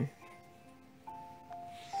corazón.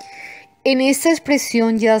 En esta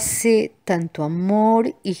expresión yace tanto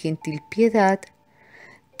amor y gentil piedad,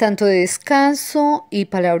 tanto de descanso y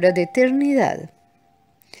palabras de eternidad.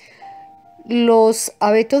 Los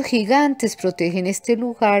abetos gigantes protegen este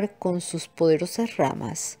lugar con sus poderosas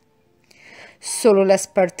ramas. Solo las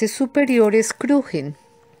partes superiores crujen.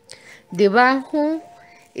 Debajo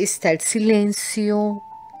está el silencio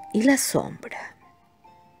y la sombra.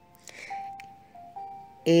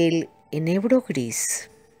 El enebro gris.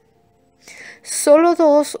 Solo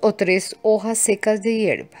 2 o 3 hojas secas de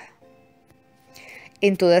hierba.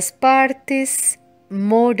 En todas partes,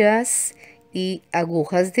 moras y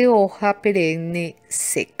agujas de hoja perenne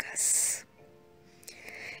secas.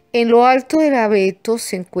 En lo alto del abeto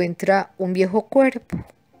se encuentra un viejo cuerpo.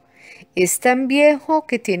 Es tan viejo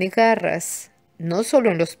que tiene garras, no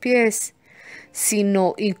solo en los pies,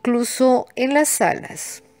 sino incluso en las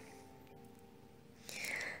alas.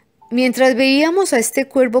 Mientras veíamos a este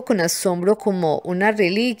cuervo con asombro como una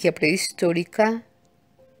reliquia prehistórica,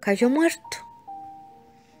 cayó muerto.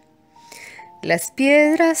 Las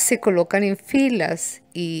piedras se colocan en filas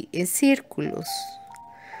y en círculos.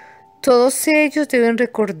 Todos ellos deben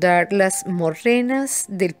recordar las morrenas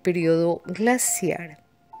del periodo glaciar.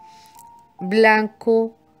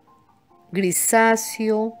 Blanco,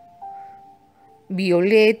 grisáceo,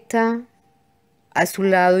 violeta,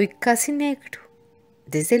 azulado y casi negro,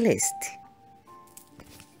 desde el este.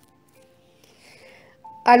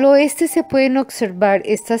 Al oeste se pueden observar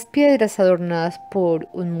estas piedras adornadas por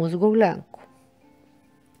un musgo blanco.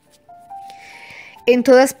 En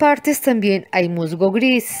todas partes también hay musgo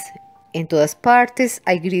gris. En todas partes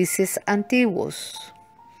hay grises antiguos.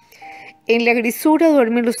 En la grisura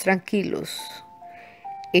duermen los tranquilos.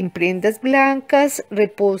 En prendas blancas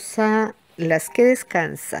reposa las que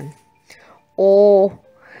descansan. Oh,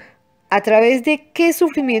 ¿a través de qué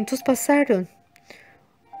sufrimientos pasaron?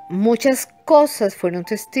 Muchas cosas fueron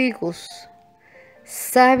testigos.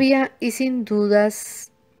 Sabia y sin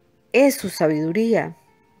dudas es su sabiduría.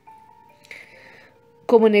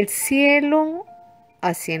 Como en el cielo,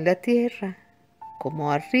 así en la tierra.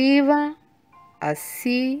 Como arriba,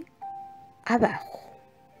 así abajo.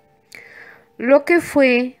 Lo que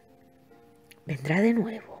fue, vendrá de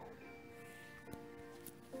nuevo.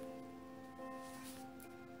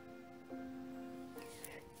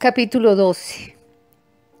 Capítulo 12.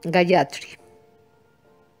 Gayatri.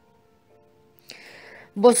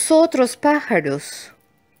 Vosotros pájaros,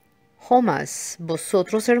 jomas,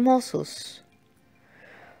 vosotros hermosos.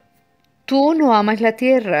 Tú no amas la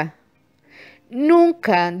tierra,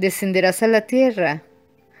 nunca descenderás a la tierra.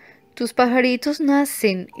 Tus pajaritos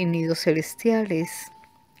nacen en nidos celestiales.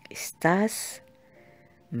 Estás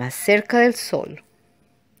más cerca del sol.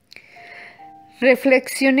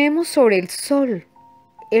 Reflexionemos sobre el sol,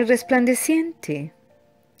 el resplandeciente.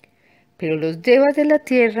 Pero los devas de la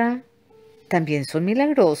tierra también son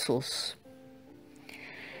milagrosos.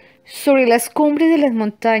 Sobre las cumbres de las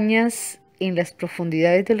montañas, en las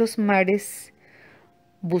profundidades de los mares,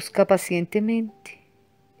 busca pacientemente.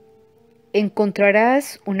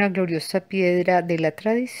 Encontrarás una gloriosa piedra de la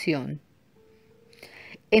tradición.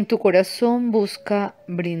 En tu corazón busca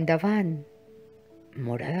Brindavan,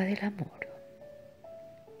 morada del amor.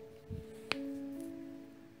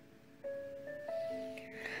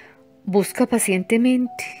 Busca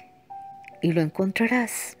pacientemente y lo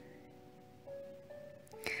encontrarás.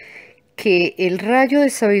 Que el rayo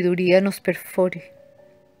de sabiduría nos perfore.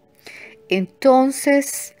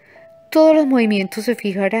 Entonces todos los movimientos se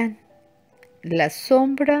fijarán. La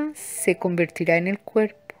sombra se convertirá en el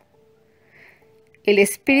cuerpo. El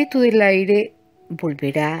espíritu del aire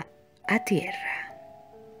volverá a tierra.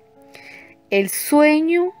 El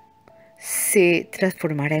sueño se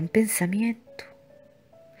transformará en pensamiento.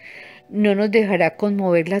 No nos dejará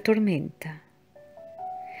conmover la tormenta.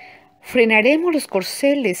 Frenaremos los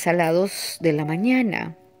corceles alados de la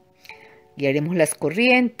mañana y haremos las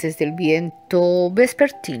corrientes del viento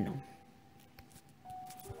vespertino.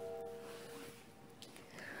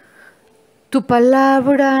 Tu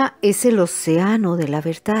palabra es el océano de la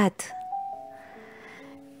verdad.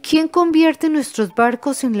 ¿Quién convierte nuestros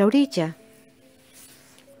barcos en la orilla?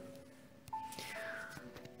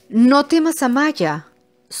 No temas a Maya,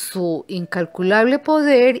 su incalculable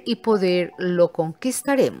poder y poder lo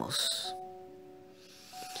conquistaremos.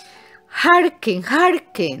 Hearken,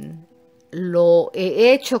 hearken, lo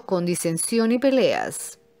he hecho con disensión y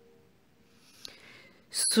peleas.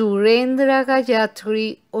 Surendra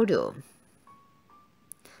Gayatri oró.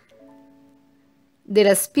 De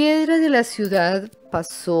las piedras de la ciudad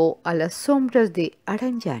pasó a las sombras de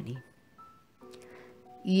Aranjani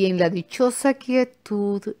y en la dichosa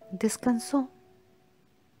quietud descansó.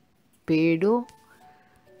 Pero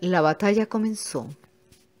la batalla comenzó.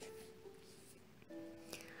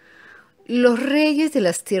 Los reyes de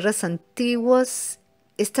las tierras antiguas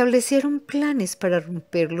establecieron planes para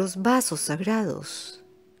romper los vasos sagrados.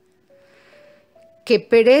 Que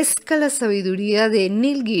perezca la sabiduría de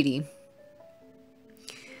Nilgiri.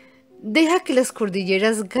 Deja que las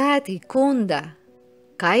cordilleras Gad y Kunda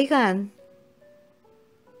caigan.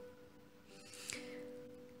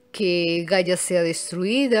 Que Gaya sea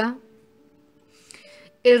destruida.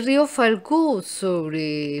 El río Falgú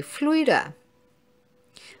sobrefluirá.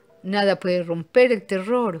 Nada puede romper el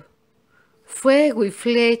terror. Fuego y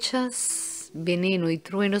flechas, veneno y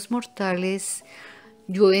truenos mortales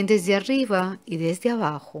llueven desde arriba y desde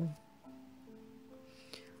abajo.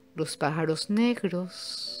 Los pájaros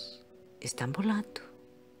negros están volando.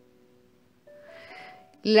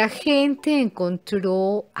 La gente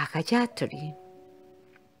encontró a Gayatri.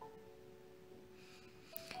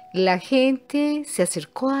 La gente se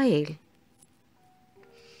acercó a él.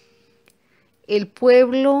 El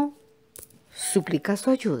pueblo suplica su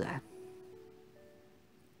ayuda.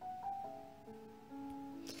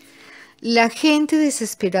 La gente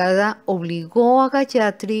desesperada obligó a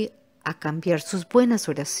Gayatri a cambiar sus buenas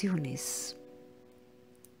oraciones.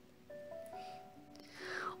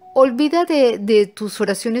 Olvida de tus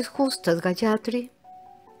oraciones justas, Gayatri.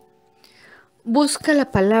 Busca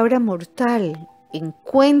la palabra mortal,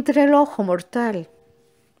 encuentra el ojo mortal.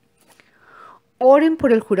 Oren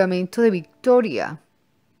por el juramento de victoria.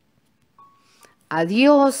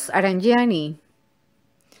 Adiós, Aranjani.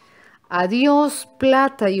 Adiós,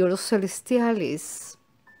 plata y oros celestiales.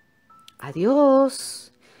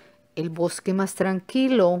 Adiós, el bosque más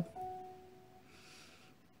tranquilo.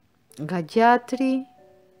 Gayatri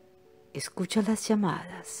escucha las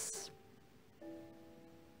llamadas.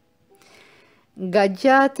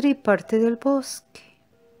 Gayatri parte del bosque.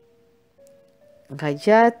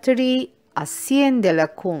 Gayatri asciende a la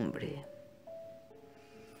cumbre.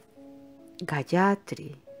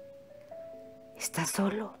 Gayatri está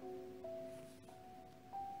solo.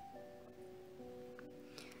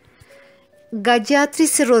 Gayatri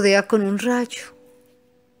se rodea con un rayo.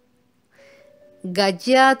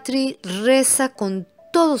 Gayatri reza con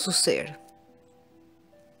todo su ser.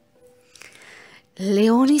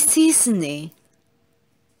 León y cisne,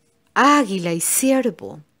 águila y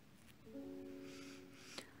ciervo,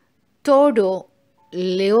 toro,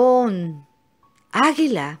 león,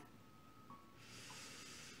 águila,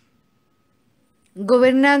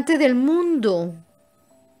 gobernante del mundo,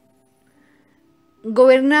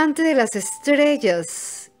 gobernante de las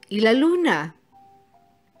estrellas y la luna,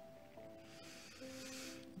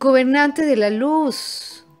 gobernante de la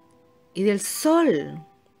luz y del sol,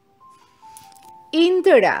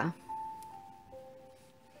 Indra.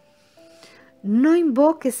 No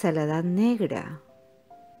invoques a la edad negra,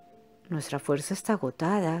 nuestra fuerza está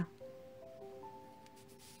agotada.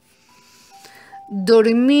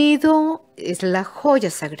 Dormido es la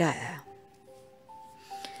joya sagrada.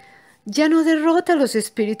 Ya no derrota a los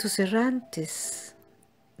espíritus errantes,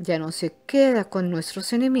 ya no se queda con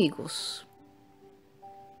nuestros enemigos.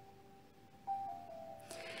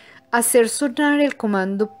 Hacer sonar el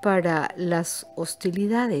comando para las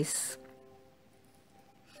hostilidades.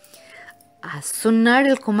 Haz sonar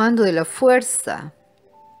el comando de la fuerza.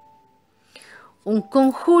 Un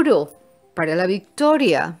conjuro para la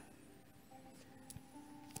victoria.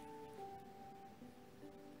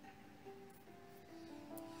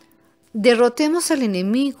 Derrotemos al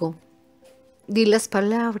enemigo. Di las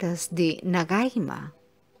palabras de Nagaima.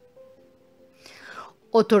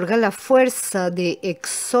 Otorga la fuerza de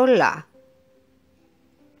Exola.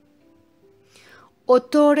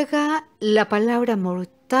 Otorga la palabra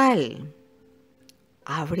mortal.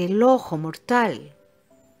 Abre el ojo mortal.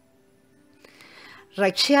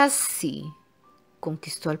 Rakshasi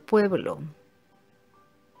conquistó al pueblo.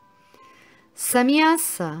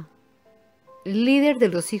 Samyasa, líder de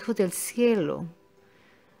los hijos del cielo,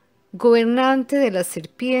 gobernante de las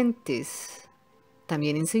serpientes,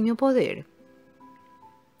 también enseñó poder.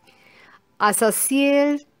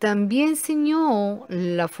 Azaziel también enseñó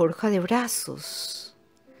la forja de brazos.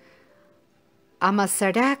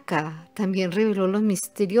 Amasaraka también reveló los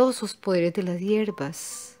misteriosos poderes de las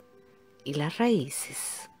hierbas y las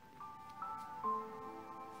raíces.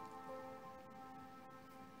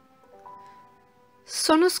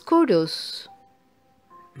 Son oscuros,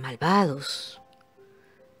 malvados,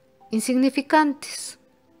 insignificantes,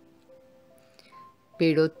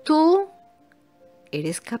 pero tú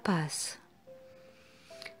eres capaz.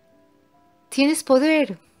 Tienes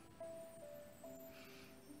poder.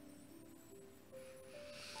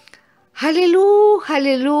 Aleluya,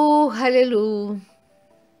 aleluya, aleluya.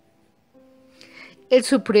 El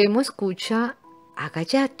Supremo escucha a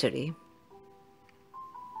Gayatri.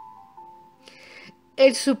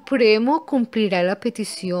 El Supremo cumplirá la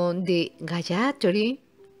petición de Gayatri.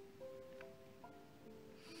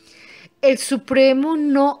 El Supremo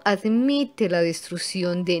no admite la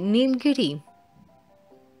destrucción de Nilgiri.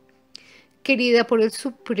 Querida por el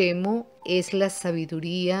Supremo es la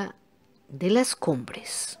sabiduría de las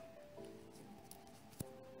cumbres.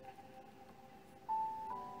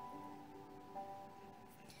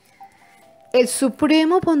 El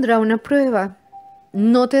Supremo pondrá una prueba.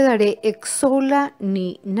 No te daré Exola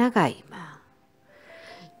ni Nagaima,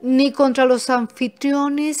 ni contra los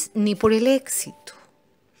anfitriones ni por el éxito.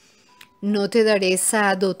 No te daré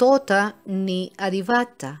Sadotota ni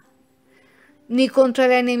Adivata, ni contra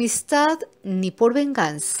la enemistad ni por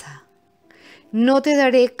venganza. No te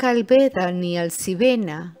daré Calveda ni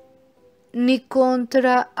Alcibena, ni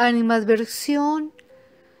contra animadversión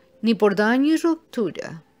ni por daño y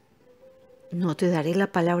ruptura. No te daré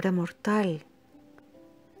la palabra mortal.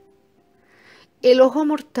 El ojo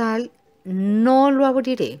mortal no lo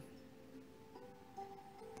abriré.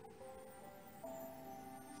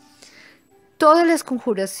 Todas las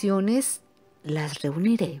conjuraciones las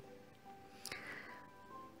reuniré.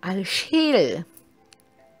 Al Shil,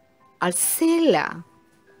 al Sela,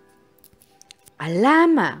 al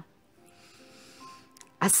Lama,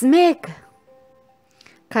 Asmek,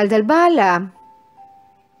 Kaldalbala,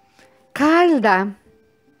 Kalda,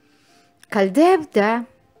 Kaldebda,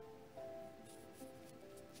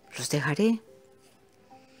 los dejaré,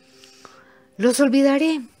 los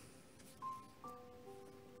olvidaré.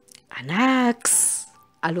 Anax,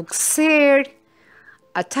 Aluxer,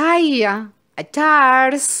 Ataya,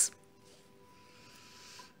 Atars.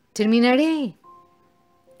 Terminaré,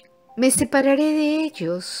 me separaré de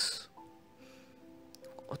ellos,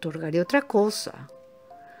 otorgaré otra cosa,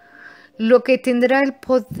 lo que tendrá el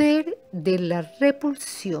poder de la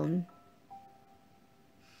repulsión.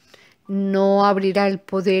 No abrirá el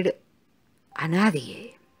poder a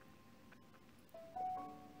nadie.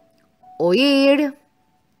 Oír.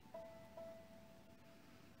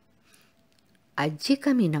 Allí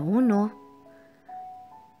camina uno.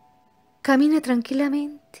 Camina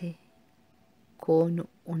tranquilamente. Con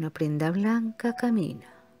una prenda blanca camina.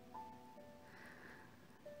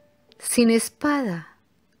 Sin espada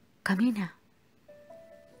camina.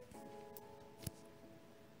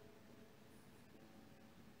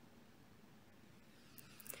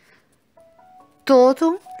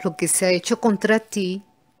 Todo lo que se ha hecho contra ti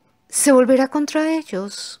se volverá contra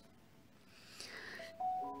ellos.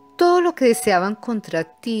 Todo lo que deseaban contra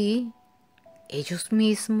ti, ellos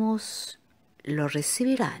mismos lo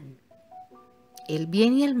recibirán, el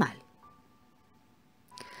bien y el mal.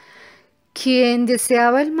 Quien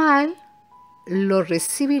deseaba el mal, lo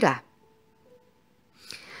recibirá.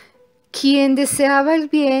 Quien deseaba el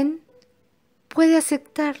bien, puede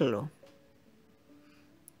aceptarlo.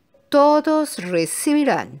 Todos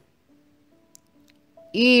recibirán.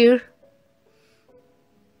 Ir,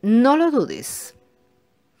 no lo dudes.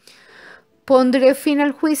 Pondré fin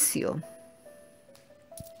al juicio.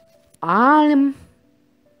 Al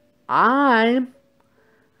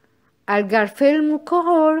Garfel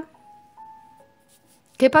Mukor.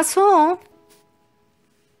 ¿Qué pasó?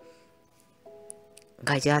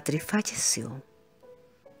 Gayatri falleció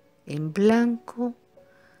en blanco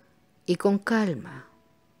y con calma,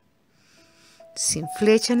 sin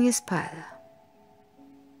flecha ni espada.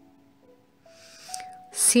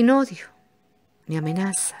 sin odio ni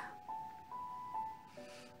amenaza.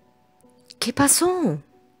 ¿Qué pasó?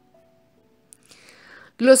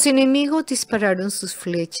 Los enemigos dispararon sus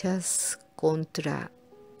flechas contra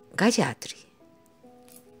Gayatri.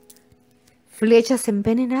 Flechas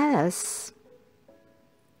envenenadas.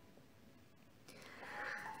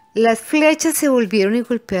 Las flechas se volvieron y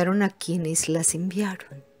golpearon a quienes las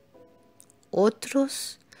enviaron.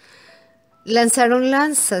 Otros lanzaron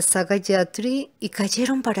lanzas a Gayatri y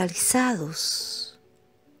cayeron paralizados.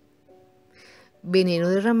 Veneno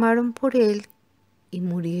derramaron por él y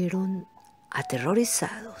murieron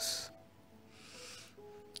aterrorizados.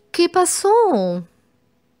 ¿Qué pasó?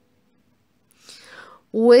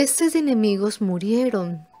 Huestes de enemigos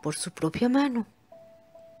murieron por su propia mano.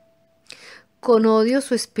 Con odio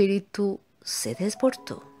su espíritu se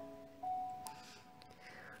desbordó.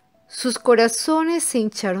 Sus corazones se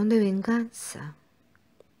hincharon de venganza.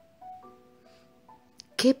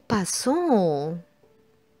 ¿Qué pasó?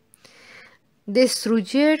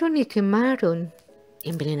 Destruyeron y quemaron,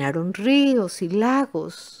 envenenaron ríos y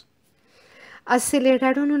lagos,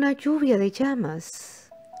 aceleraron una lluvia de llamas,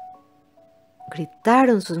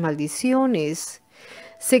 gritaron sus maldiciones,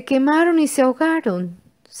 se quemaron y se ahogaron,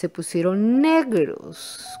 se pusieron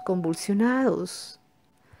negros, convulsionados,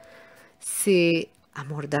 se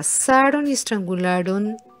amordazaron y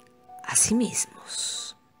estrangularon a sí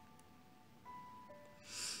mismos.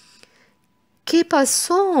 ¿Qué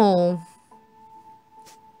pasó?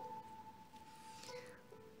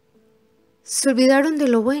 Se olvidaron de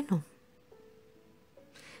lo bueno.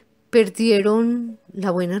 Perdieron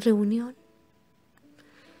la buena reunión.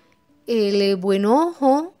 El buen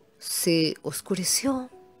ojo se oscureció.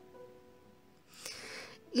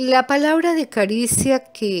 La palabra de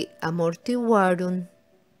caricia que amortiguaron.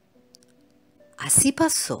 Así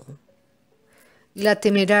pasó. La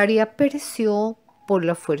temeraria pereció por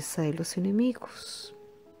la fuerza de los enemigos.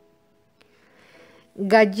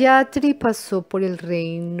 Gayatri pasó por el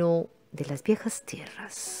reino de las viejas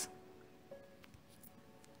tierras.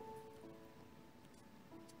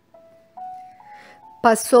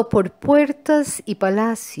 Pasó por puertas y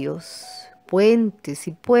palacios, puentes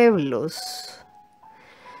y pueblos.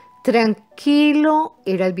 Tranquilo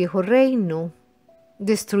era el viejo reino,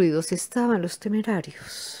 destruidos estaban los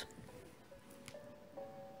temerarios.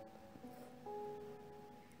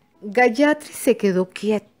 Gayatri se quedó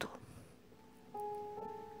quieto.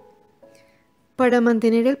 Para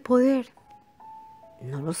mantener el poder,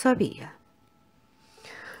 no lo sabía.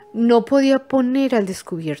 No podía poner al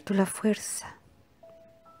descubierto la fuerza.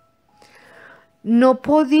 No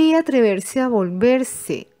podía atreverse a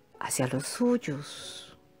volverse hacia los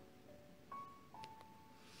suyos.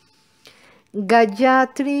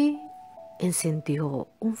 Gayatri encendió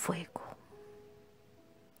un fuego.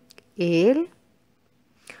 Él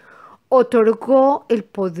otorgó el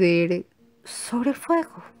poder sobre el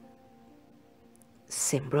fuego.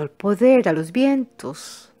 Sembró el poder a los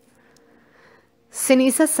vientos.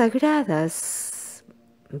 Cenizas sagradas,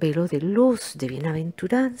 velo de luz, de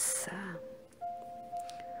bienaventuranza.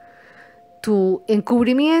 Tu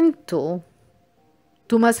encubrimiento,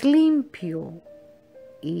 tu más limpio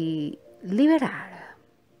y liberar.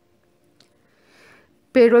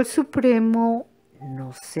 Pero el Supremo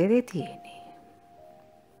no se detiene.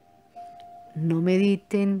 No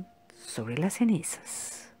mediten sobre las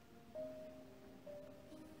cenizas.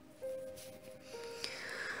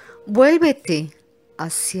 Vuélvete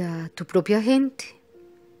hacia tu propia gente.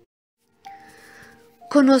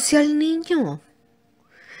 Conoce al niño.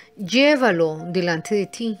 Llévalo delante de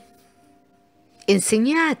ti.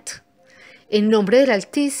 Enseñad en nombre del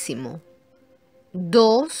Altísimo.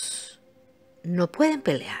 Dos no pueden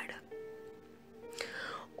pelear.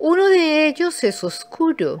 Uno de ellos es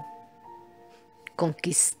oscuro.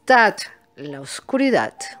 Conquistad la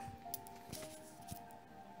oscuridad.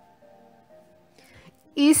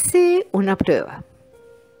 Hice una prueba.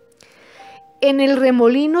 En el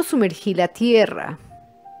remolino sumergí la tierra.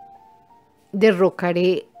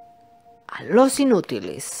 Derrocaré a los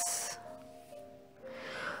inútiles.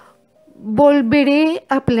 Volveré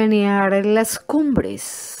a planear las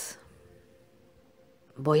cumbres.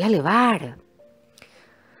 Voy a elevar.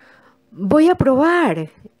 Voy a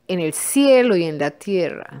probar en el cielo y en la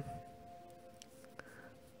tierra.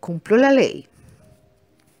 Cumplo la ley.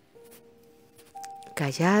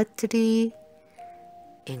 Gayatri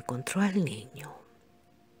encontró al niño.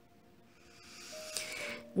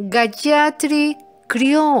 Gayatri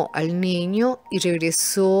crió al niño y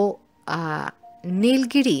regresó a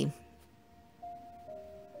Nilgiri.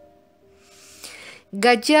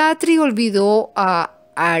 Gayatri olvidó a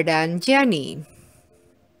Aranjani.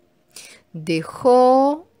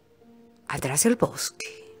 dejó atrás el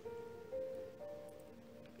bosque.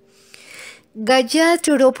 Gallad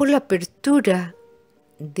lloró por la apertura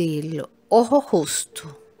del ojo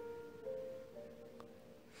justo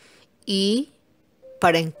y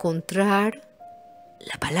para encontrar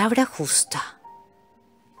la palabra justa.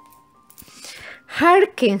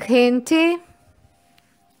 Hearken, gente.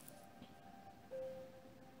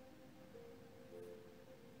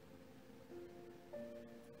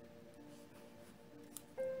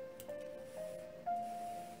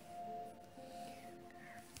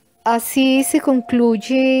 Así se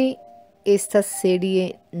concluye esta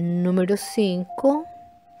serie número 5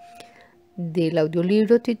 del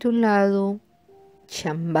audiolibro titulado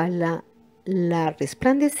Shambhala, la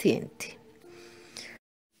Resplandeciente.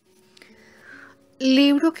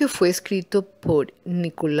 Libro que fue escrito por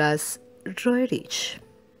Nicolás Roerich.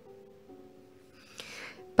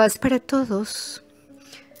 Paz para todos.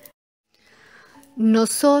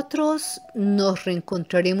 Nosotros nos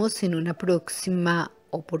reencontraremos en una próxima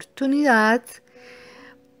oportunidad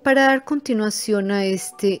para dar continuación a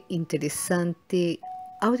este interesante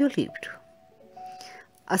audiolibro.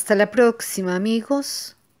 Hasta la próxima,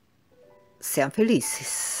 amigos. Sean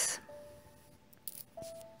felices.